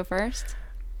want to go first?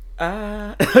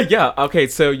 Yeah. Okay.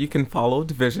 So you can follow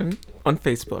Division on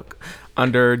Facebook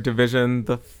under Division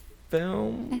the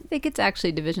Film. I think it's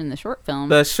actually Division the Short Film.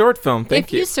 The short film. Thank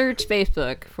if you search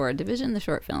Facebook for Division the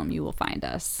Short Film, you will find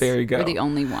us. There you go. We're the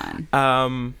only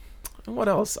one. What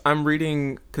else? I'm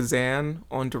reading Kazan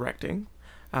on directing.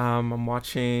 I'm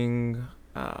watching.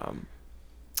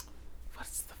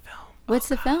 What's the film? What's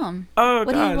the film? Oh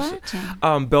What gosh. are you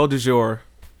watching? Belle de Jour.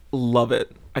 Love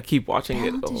it. I keep watching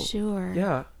Belle it. de Jour.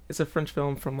 Yeah, it's a French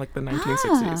film from like the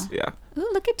 1960s. Yeah, Ooh,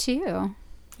 look at you.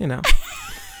 you know.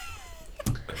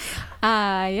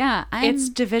 Yeah. It's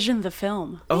Division the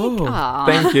film. Oh, Aw.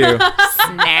 thank you.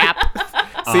 Snap.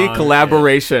 See,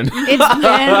 collaboration.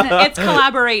 It's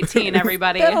Collaborate-teen,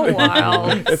 everybody. Been a while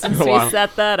It's been since a we while.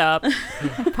 set that up.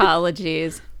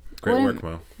 Apologies. Great What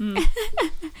work, am- Mo.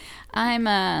 I'm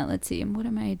let's see, what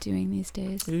am I doing these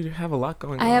days? You have a lot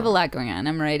going on. I have a lot going on.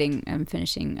 I'm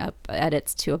finishing up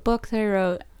edits to a book that I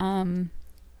wrote. And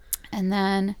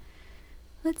then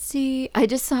let's see, I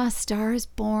just saw Star is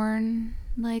Born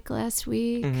like last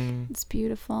week. Mhm. It's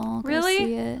beautiful. Go Really?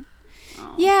 see it.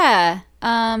 Yeah.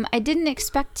 I didn't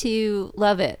expect to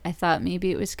love it. I thought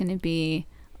maybe it was going to be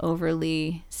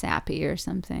overly sappy or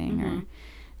something,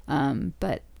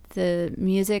 but the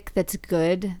music that's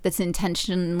good, that's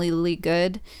intentionally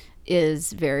good,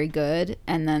 is very good,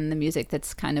 and then the music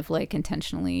that's kind of like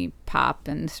intentionally pop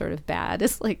and sort of bad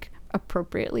is like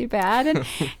appropriately bad, and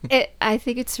I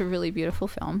think it's a really beautiful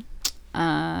film.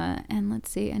 And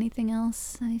let's see, anything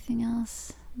else that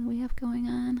we have going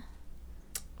on?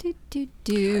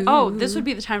 Oh, this would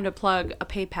be the time to plug a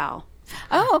PayPal.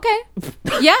 Oh, okay.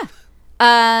 Yeah.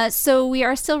 So we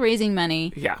are still raising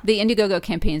money. Yeah. The Indiegogo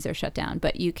campaigns are shut down,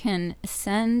 but you can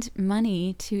send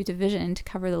money to Division to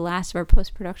cover the last of our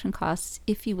post-production costs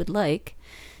if you would like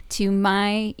to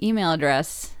my email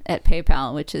address at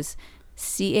PayPal, which is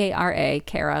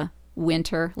Cara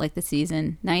Winter, like the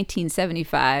season,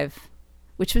 1975,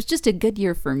 which was just a good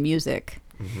year for music,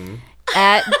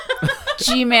 at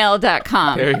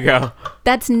gmail.com. There you go.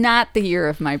 That's not the year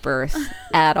of my birth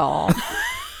at all.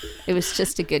 It was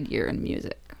just a good year in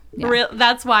music. Yeah.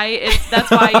 That's why you.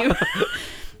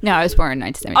 No, I was born in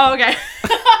 1975. Oh, okay.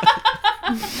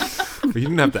 But you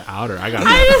didn't have to out her. I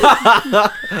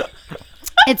got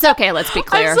It's okay. Let's be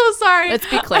clear. I'm so sorry. Let's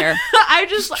be clear. I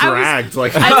was dragged.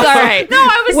 Like, It's all right. No,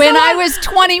 I was When so I was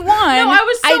 21, I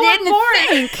was so I didn't unborn.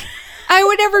 think I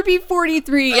would ever be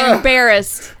 43 and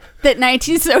embarrassed that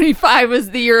 1975 was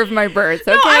the year of my birth.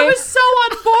 Okay? No, I was so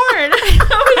unborn.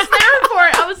 I was there for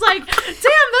it. I was like, damn,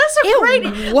 that's a great.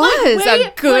 It was like,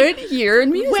 a good year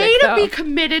in music. Way to though. be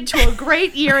committed to a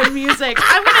great year in music.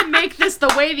 I'm gonna make this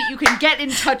the way that you can get in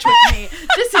touch with me.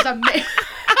 This is amazing.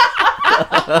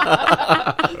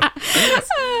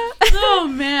 Oh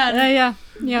man.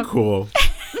 Yeah. cool.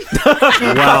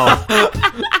 Well,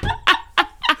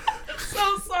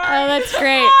 So sorry. Oh, that's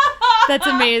great. That's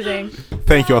amazing.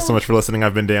 thank you all so much for listening.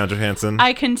 I've been Dan Johansson.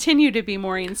 I continue to be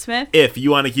Maureen Smith. If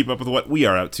you want to keep up with what we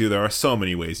are up to, there are so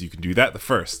many ways you can do that. The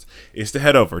first is to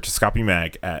head over to Scopy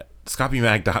Mag at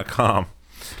scopymag.com.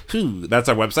 That's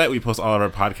our website. We post all of our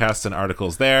podcasts and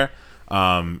articles there,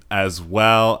 as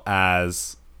well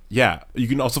as, yeah, you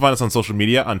can also find us on social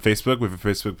media. On Facebook, we have a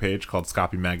Facebook page called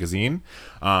Scopy Magazine.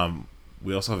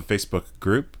 We also have a Facebook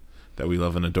group that we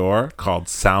love and adore called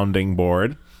Sounding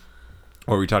Board,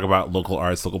 where we talk about local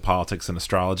arts, local politics, and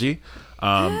astrology.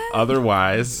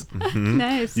 Otherwise,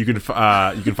 Nice. you can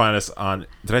find us on,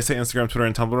 did I say Instagram, Twitter,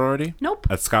 and Tumblr already? Nope.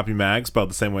 At Scopy Mag, spelled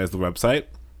the same way as the website,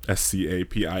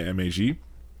 SCAPIMAG.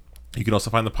 You can also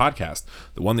find the podcast,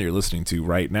 the one that you're listening to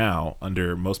right now,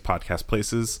 under most podcast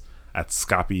places at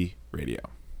Scopy Radio.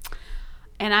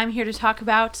 And I'm here to talk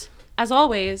about, as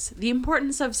always, the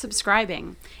importance of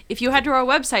subscribing. If you head to our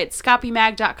website,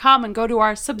 scopymag.com, and go to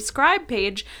our subscribe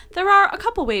page, there are a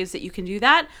couple ways that you can do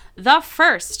that. The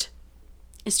first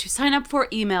is to sign up for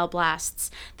email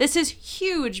blasts. This is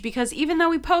huge because even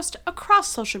though we post across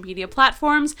social media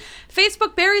platforms,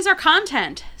 Facebook buries our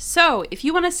content. So if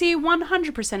you want to see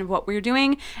 100% of what we're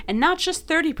doing and not just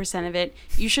 30% of it,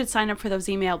 you should sign up for those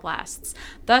email blasts.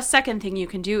 The second thing you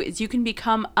can do is you can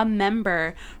become a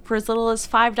member. For as little as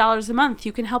 $5 a month,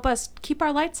 you can help us keep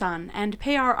our lights on and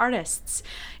pay our artists.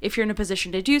 If you're in a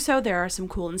position to do so, there are some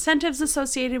cool incentives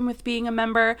associated with being a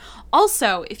member.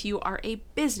 Also, if you are a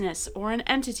business or an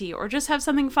entity or just have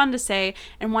something fun to say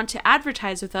and want to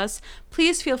advertise with us,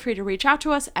 please feel free to reach out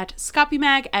to us at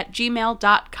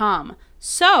scopymag@gmail.com.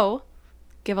 So,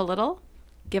 give a little,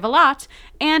 give a lot,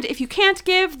 and if you can't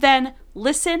give, then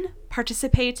listen,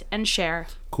 participate, and share.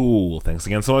 Cool. Thanks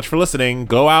again so much for listening.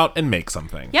 Go out and make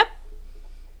something. Yep.